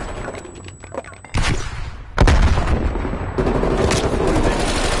this fight.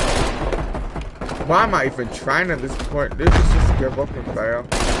 Why am I even trying at this point? This is just give up and fail.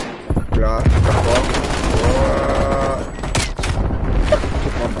 Blah,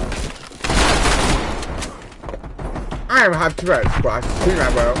 I don't have Tourette's, but I think I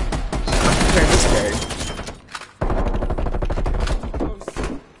will. I'm playing this game.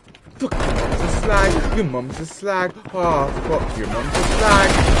 Fuck, your mom's a slag. Your mom's a slag. Oh, fuck, your mom's a slag.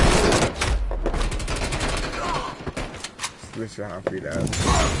 Literally how I feel that.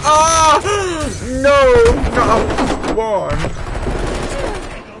 Ah! No! Not one!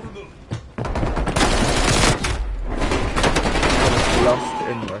 Lost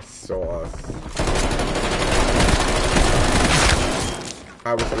in the sauce.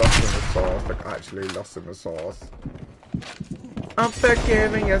 I was lost in the sauce, like actually lost in the sauce. I'm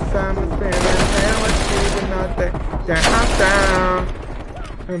forgiving your summer spirit, and what you do not think that I'm down.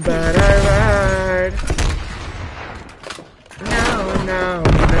 But I ride. No.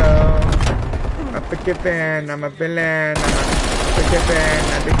 I'm forgiven, I'm a villain, I'm forgiven,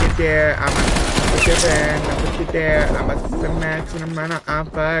 I'm forgiven, I'm forgiven, I'm a cement, and I'm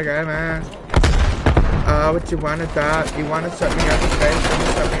forgiven. Oh, what you wanna talk? You wanna shut me up in face? Let me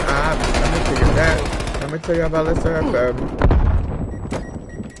shut me up. Let me tell you that. Let me tell you about the surfer.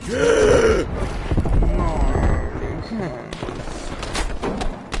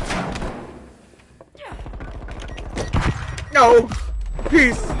 No!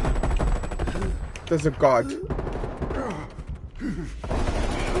 Peace! There's a god.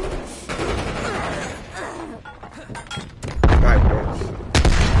 Die, bitch.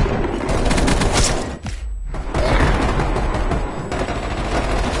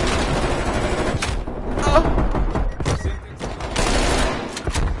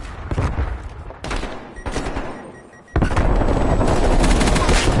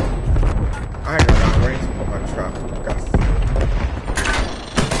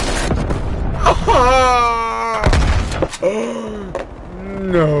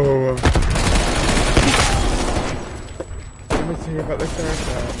 No. Let me tell you about the third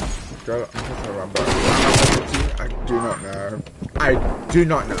girl. I'm just gonna remember. I do not know. I do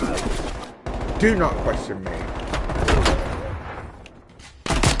not know. Do not question me.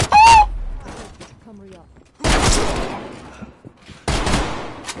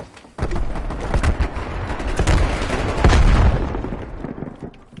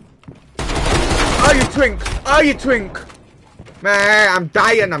 Oh, you twink! Man, I'm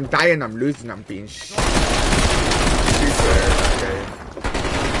dying, I'm losing, I'm being stupid. Okay.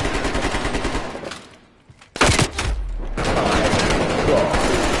 God.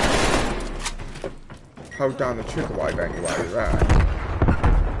 Hold down the trigger while don't you while you're there.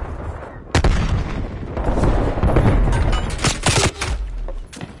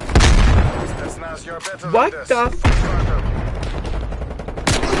 What the f-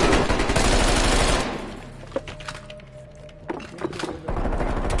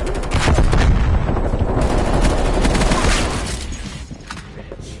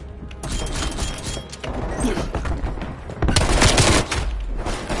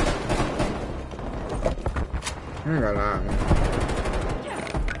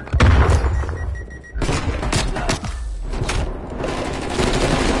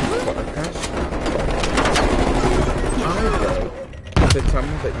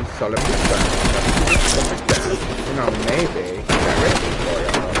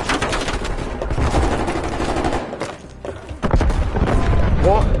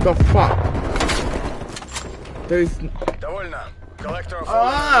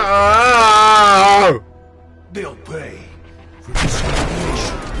 They'll pay for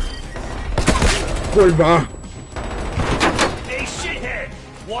discrimination. Culpa. Hey, shithead!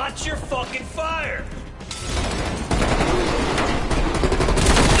 Watch your fucking fire!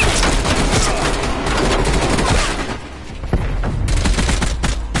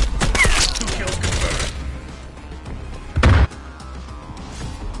 Two kills confirmed.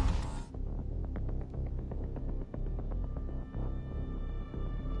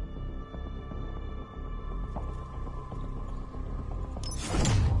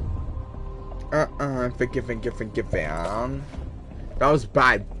 Forgiven. That was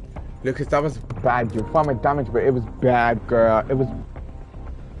bad. Lucas, that was bad. You found my damage, but it was bad, girl. It was...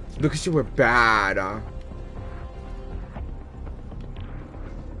 Lucas, you were bad.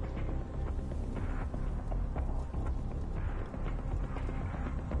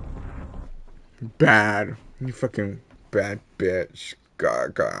 Bad. You fucking bad bitch,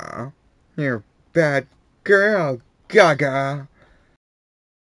 Gaga. You're a bad girl, Gaga.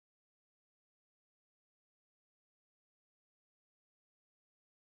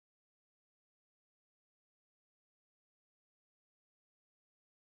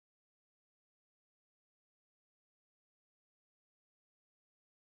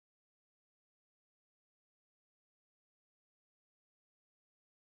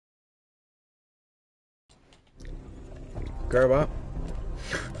 Grow up.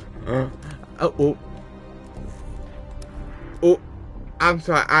 Oh. I'm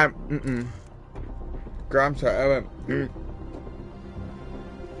sorry. Girl, I'm sorry. I went. Do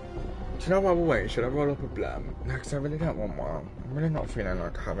you know what? Wait, should I roll up a blunt? No, because I really don't want one. I'm really not feeling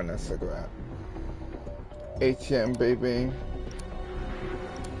like having a cigarette. ATM, baby.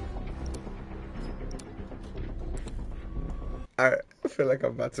 I feel like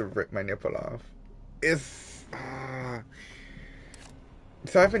I'm about to rip my nipple off. It's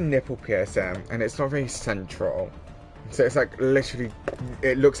so I have a nipple piercing, and it's not very central. So it's like literally,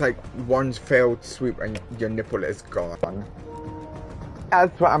 it looks like one failed swoop and your nipple is gone.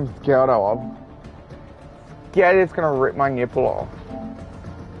 That's what I'm scared of. Scared it's gonna rip my nipple off.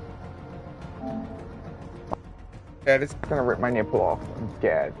 Scared it's gonna rip my nipple off. I'm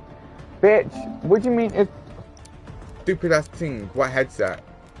scared. Bitch, what do you mean it's stupid ass thing? What headset?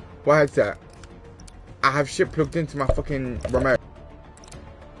 What headset? I have shit plugged into my fucking remote.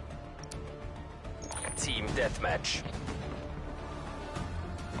 Team deathmatch.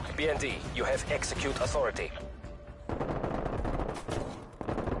 BND, you have execute authority.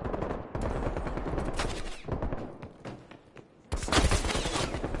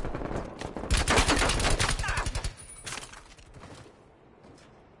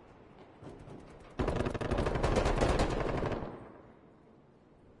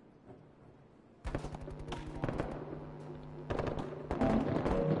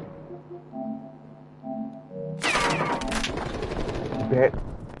 Bit.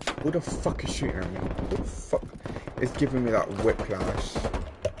 Who the fuck is shooting at me? Who the fuck is giving me that whiplash?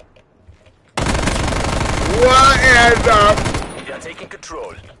 What is up? We are taking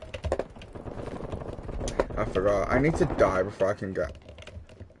control. I forgot. I need to die before I can get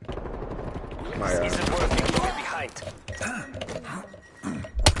my This isn't working. Look behind.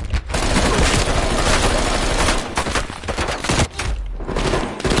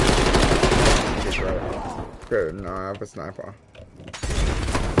 Good, no, I have a sniper.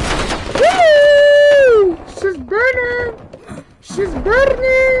 Woo! She's burning! She's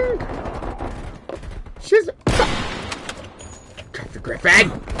burning! She's... Captain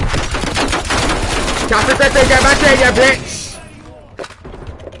Griffin! Captain Griffin, get back here, you bitch!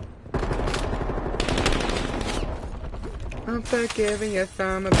 I'm forgiving you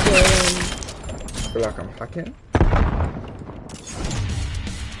some of pain. I feel like I'm hacking.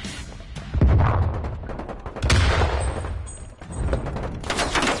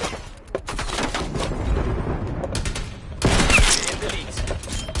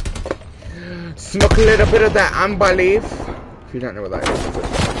 Smoke a little bit of that amber leaf. If you don't know what that is,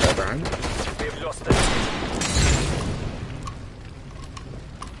 it's a brand. We've lost it.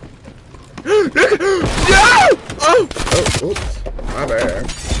 No! Oh, oops. My bad.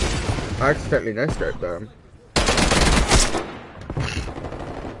 I accidentally no-scoped them.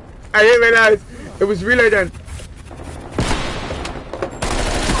 I didn't realize it was reloading.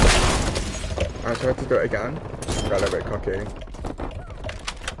 I tried to do it again. Got a little bit cocky.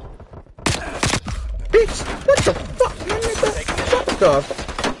 Bitch! What the fuck, man? What the fuck?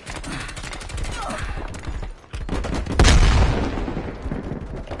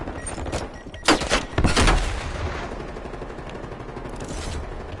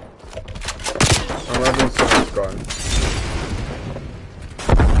 I'm having so much gone.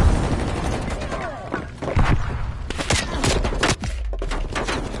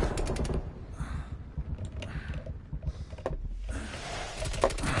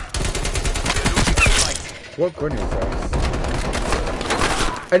 What gun is this?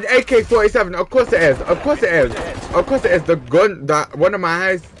 An AK-47. Of course it is. Of course it is. Of course it is. The gun that one of my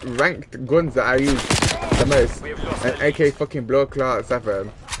highest ranked guns that I use the most. An AK fucking blow class 7.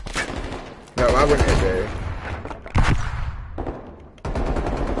 No, why wouldn't it do?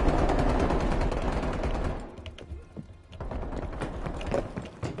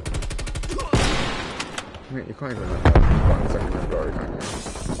 Mate, you can't even let that 1 second of glory, can you?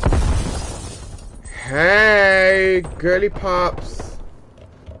 Hey, girly pops.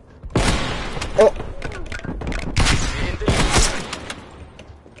 Oh.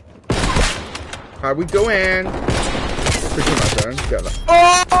 How we doing? Pretty much done. Get that.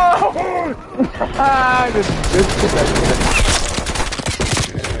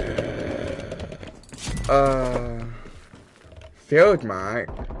 Oh! Field mic.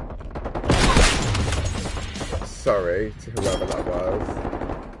 Sorry to whoever that was.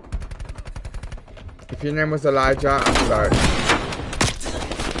 If your name was Elijah, I'm sorry.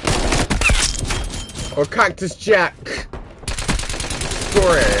 Or Cactus Jack.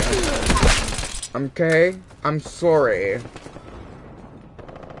 Sorry. Okay? I'm sorry.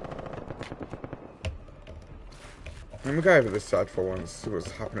 Let me go over this side for once, see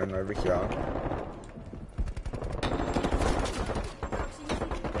what's happening over here.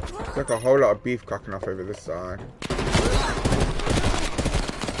 There's like a whole lot of beef cooking off over this side.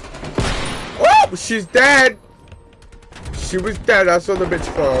 Oh! She's dead! She was dead. I saw the bitch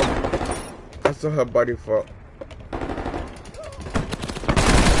fall. I saw her body fall.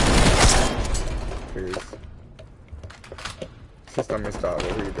 Please. Sister missed out.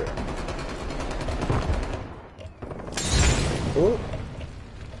 What are you doing? Oh.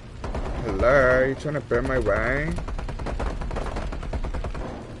 Hello. Are you trying to burn my way?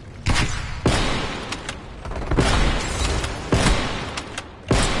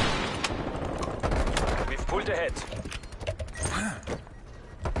 We've pulled ahead.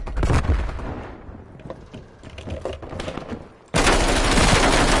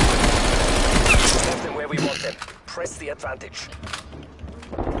 Press the advantage.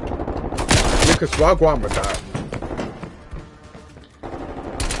 Lucas, wagwan with that.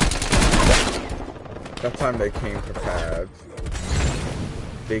 That time they came prepared.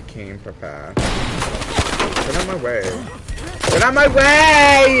 They came prepared. Get out of my way. Get out of my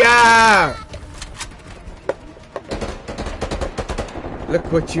way!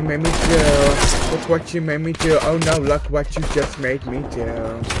 Look what you made me do. Look what you made me do. Oh no, look what you just made me do.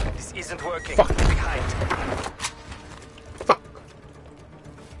 This isn't working. Fuck. Behind.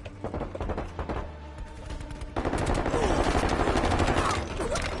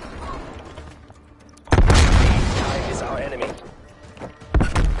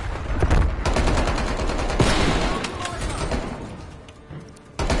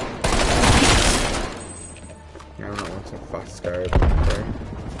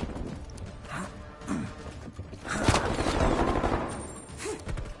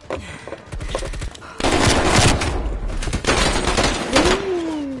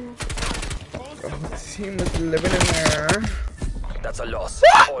 Team was living in there. That's a loss.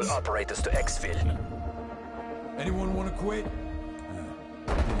 What? All operators to exfil. Anyone want to quit?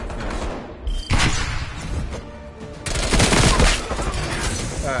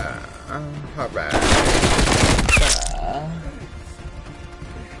 Alright.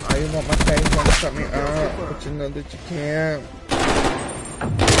 Oh, you want my face? Want to cut me up? But you know that you can't.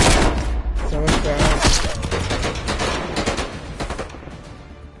 So what's that?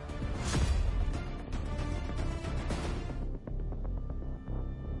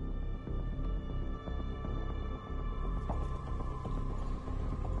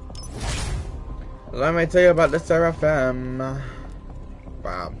 Let me tell you about the Seraphim. Wow.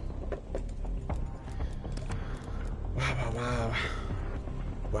 Wow, wow, wow.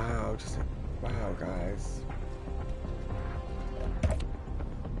 Wow, just wow, guys.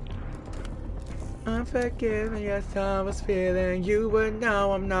 I'm forgiving, yes, I was feeling you would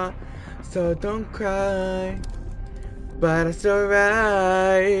know I'm not, so don't cry. But it's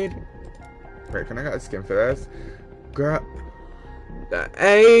alright. Wait, can I get a skin for this? Girl. The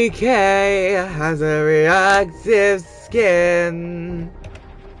AK has a reactive skin.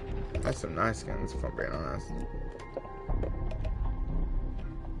 That's some nice skins, if I'm being honest.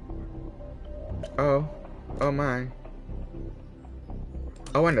 Oh. Oh my.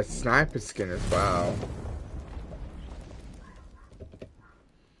 Oh, and a sniper skin as well.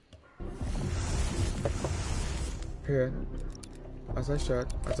 Here. As I should.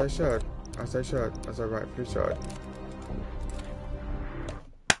 As I should. As I should. As I rightfully should.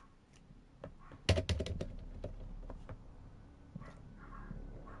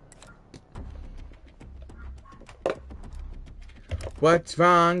 What's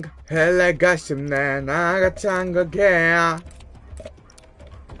wrong? Hele gashim ne nagatanga gea.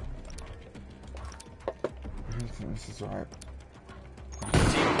 I think this is right.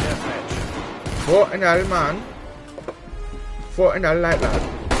 Team deathmatch. Fought in L man. Fought in L like that.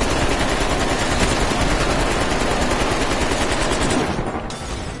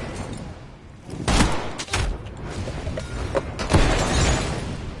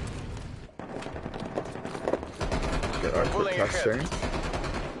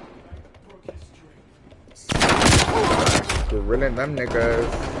 Grilling them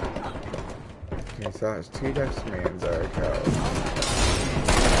niggas. Okay, so that's 2 deaths to me and 0 kills.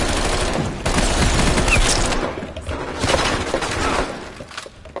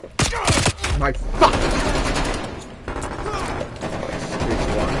 My fuck! Stage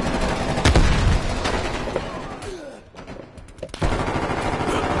 1.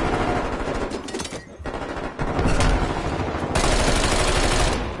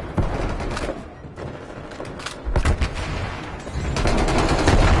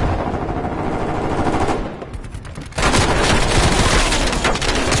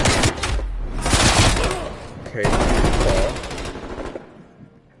 Okay.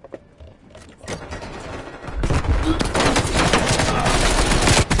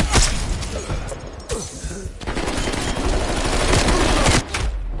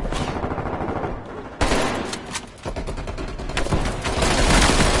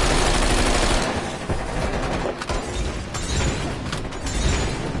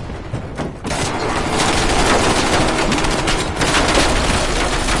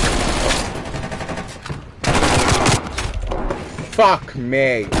 fuck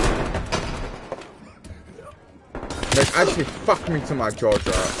me. Like, actually, fuck me to my jaw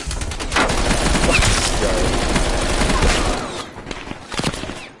drop. Fuck yo.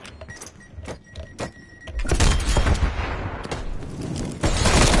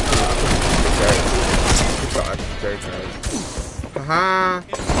 Haha.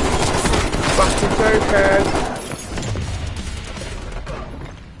 Fucking jokers.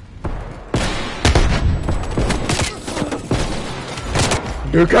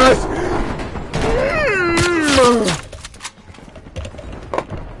 Lucas!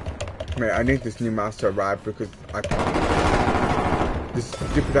 Mate, I need this new mouse to arrive because I can't. This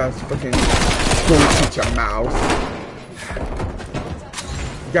stupid ass fucking school teacher mouse.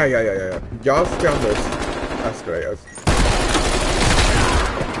 Yeah. Y'all stay on those escalators.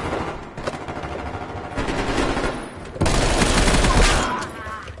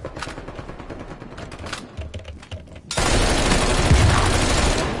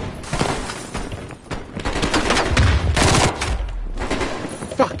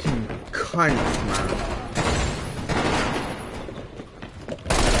 Fucking cunts, man.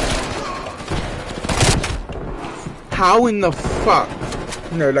 How in the fuck?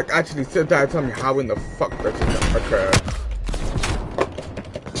 No, like, actually, sit down and tell me how in the fuck that occurred.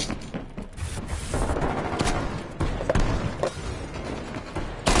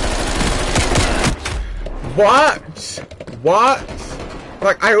 What?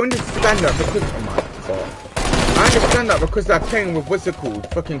 Like, I understand that because, oh my god. I understand that because they're playing with what's it called,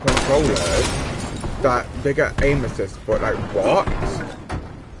 fucking controllers, that they get aim assist, but like, what?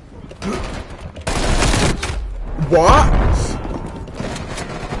 What?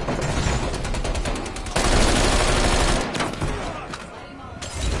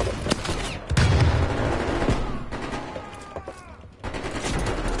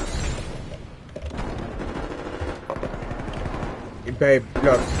 Babe,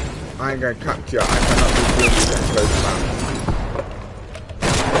 look, I ain't gonna capture you. I cannot be doing these in close maps.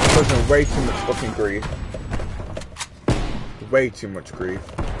 It's causing way too much fucking grief. Way too much grief.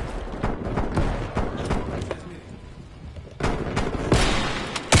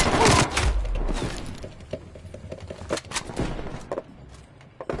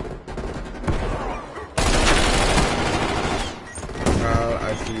 Well,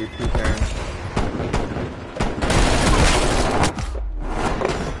 I see you peeking.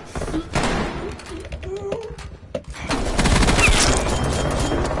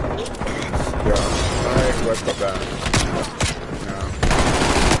 What's up that? No.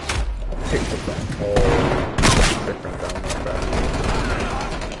 Take the whole different down like that.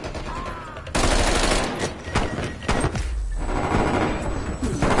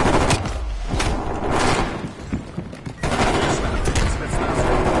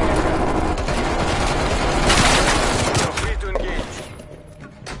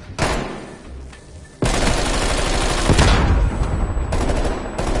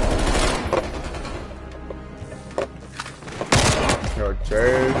 You're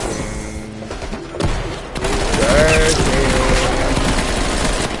joking.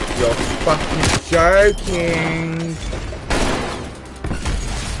 You're fucking joking.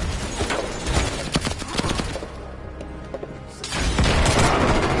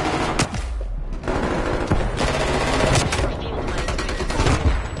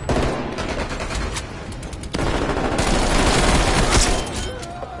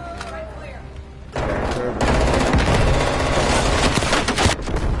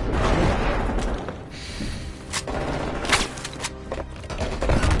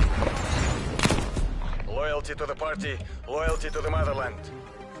 Loyalty to the party, loyalty to the motherland.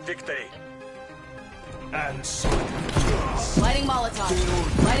 Victory. And so Lighting Molotov.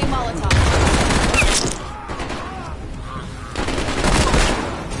 Lighting Molotov.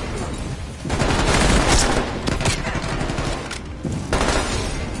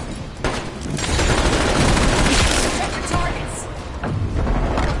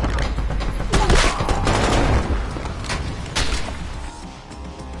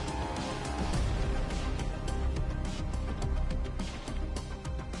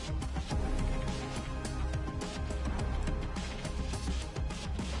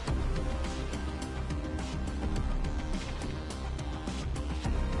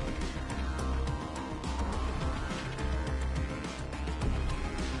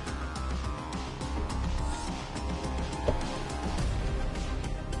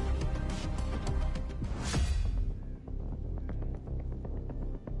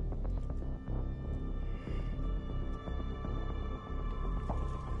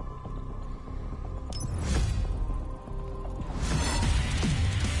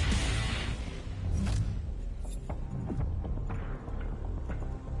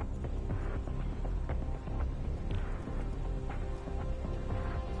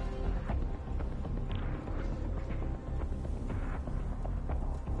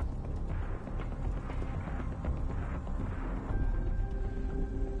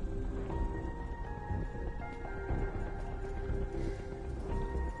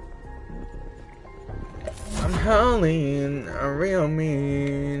 Colleen, a real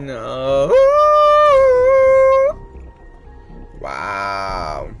mean. Oh.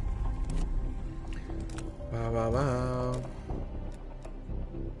 Wow. Wow, wow, wow.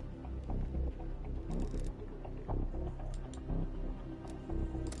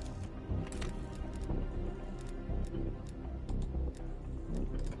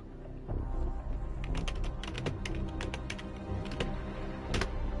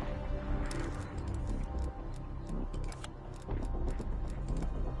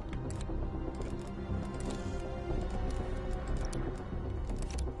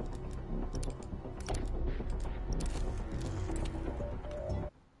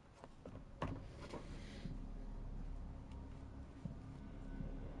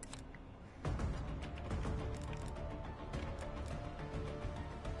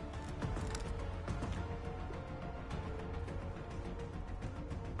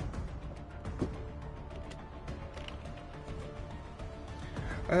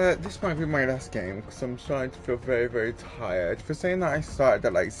 This might be my last game because I'm starting to feel very, very tired. For saying that I started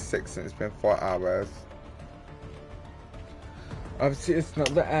at like 6 and it's been 4 hours. Obviously it's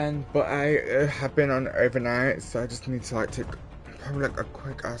not the end, but I have been on overnight, so I just need to like take probably like a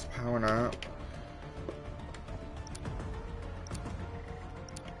quick ass power nap.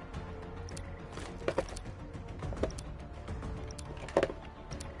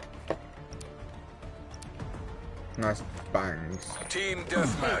 Nice bangs. Team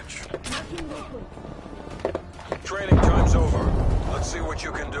deathmatch. Training time's over. Let's see what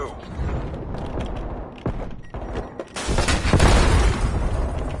you can do.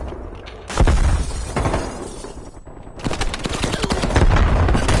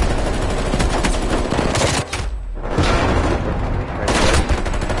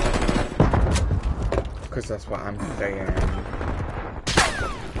 Because that's what I'm saying.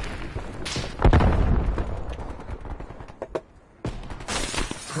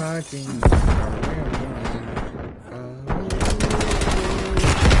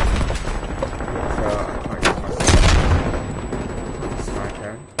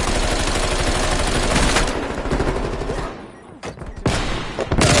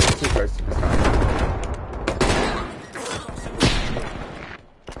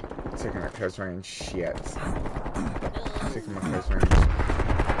 Taking that close range shit. Taking my close range.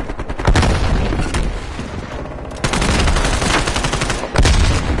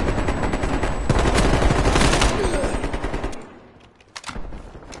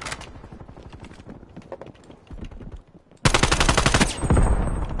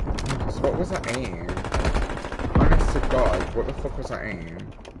 What was that aim? Honest to God, what the fuck was that aim?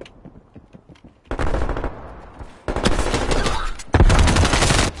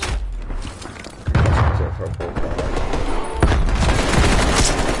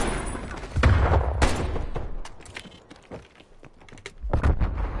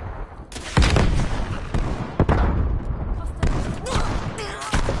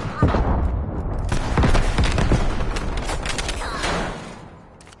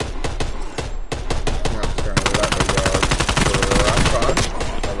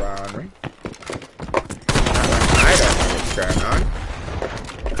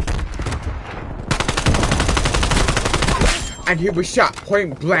 And he was shot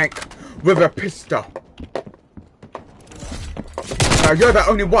point blank with a pistol. Now you're the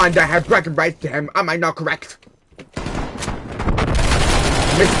only one that had bragging rights to him. Am I not correct?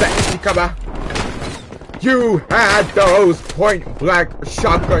 Mr. Ishikawa, you had those point blank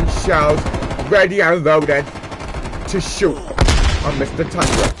shotgun shells ready and loaded to shoot on Mr.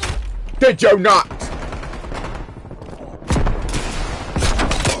 Tundra. Did you not?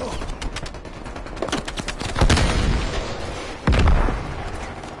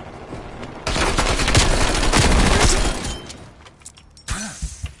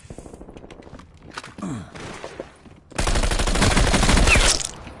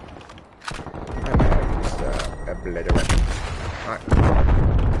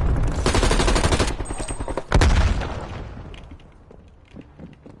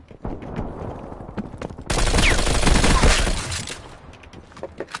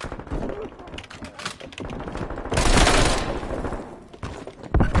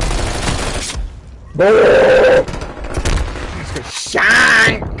 Let's get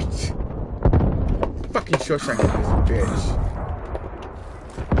shanked! Fucking Shawshank this bitch.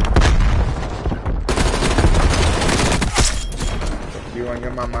 Fuck you and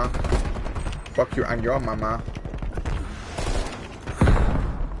your mama. Fuck you and your mama.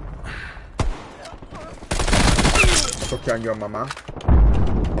 Fuck you and your mama.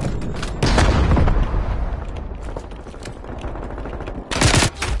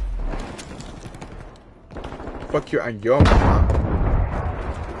 fuck you and your mama.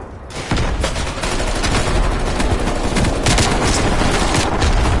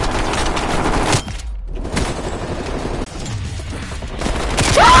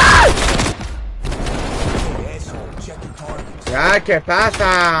 Ya, ¿qué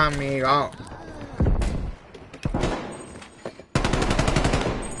pasa, amigo?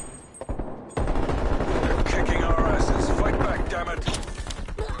 They're kicking our asses. Fight back, damn it.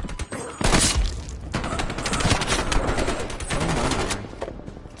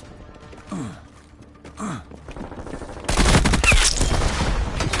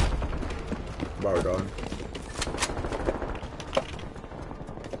 Well done.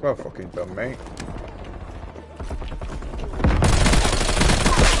 Well fucking done, mate.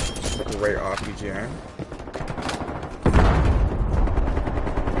 Great RPG, eh?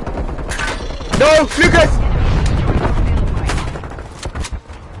 No! Lucas!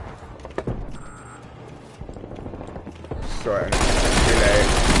 Sorry, too late.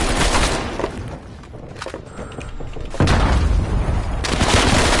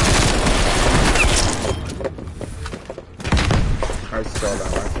 I saw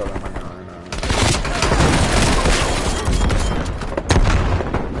them, I know.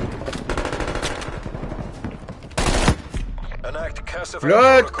 Enact Cassify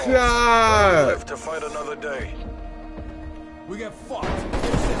Blood protocols. clot! Live to fight another day. We get fucked. Get the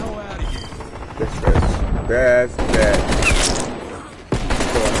hell out of here. This bitch. This bitch.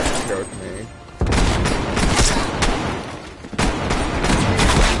 Killed me.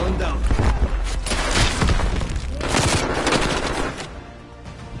 One down.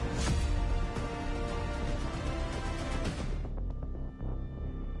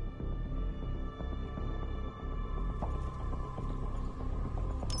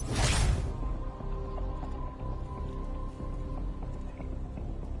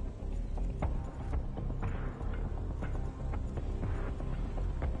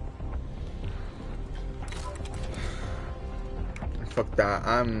 Fuck that.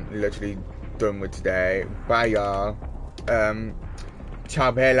 I'm literally done with today. Bye, y'all.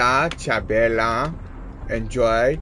 Ciao bella. Enjoy.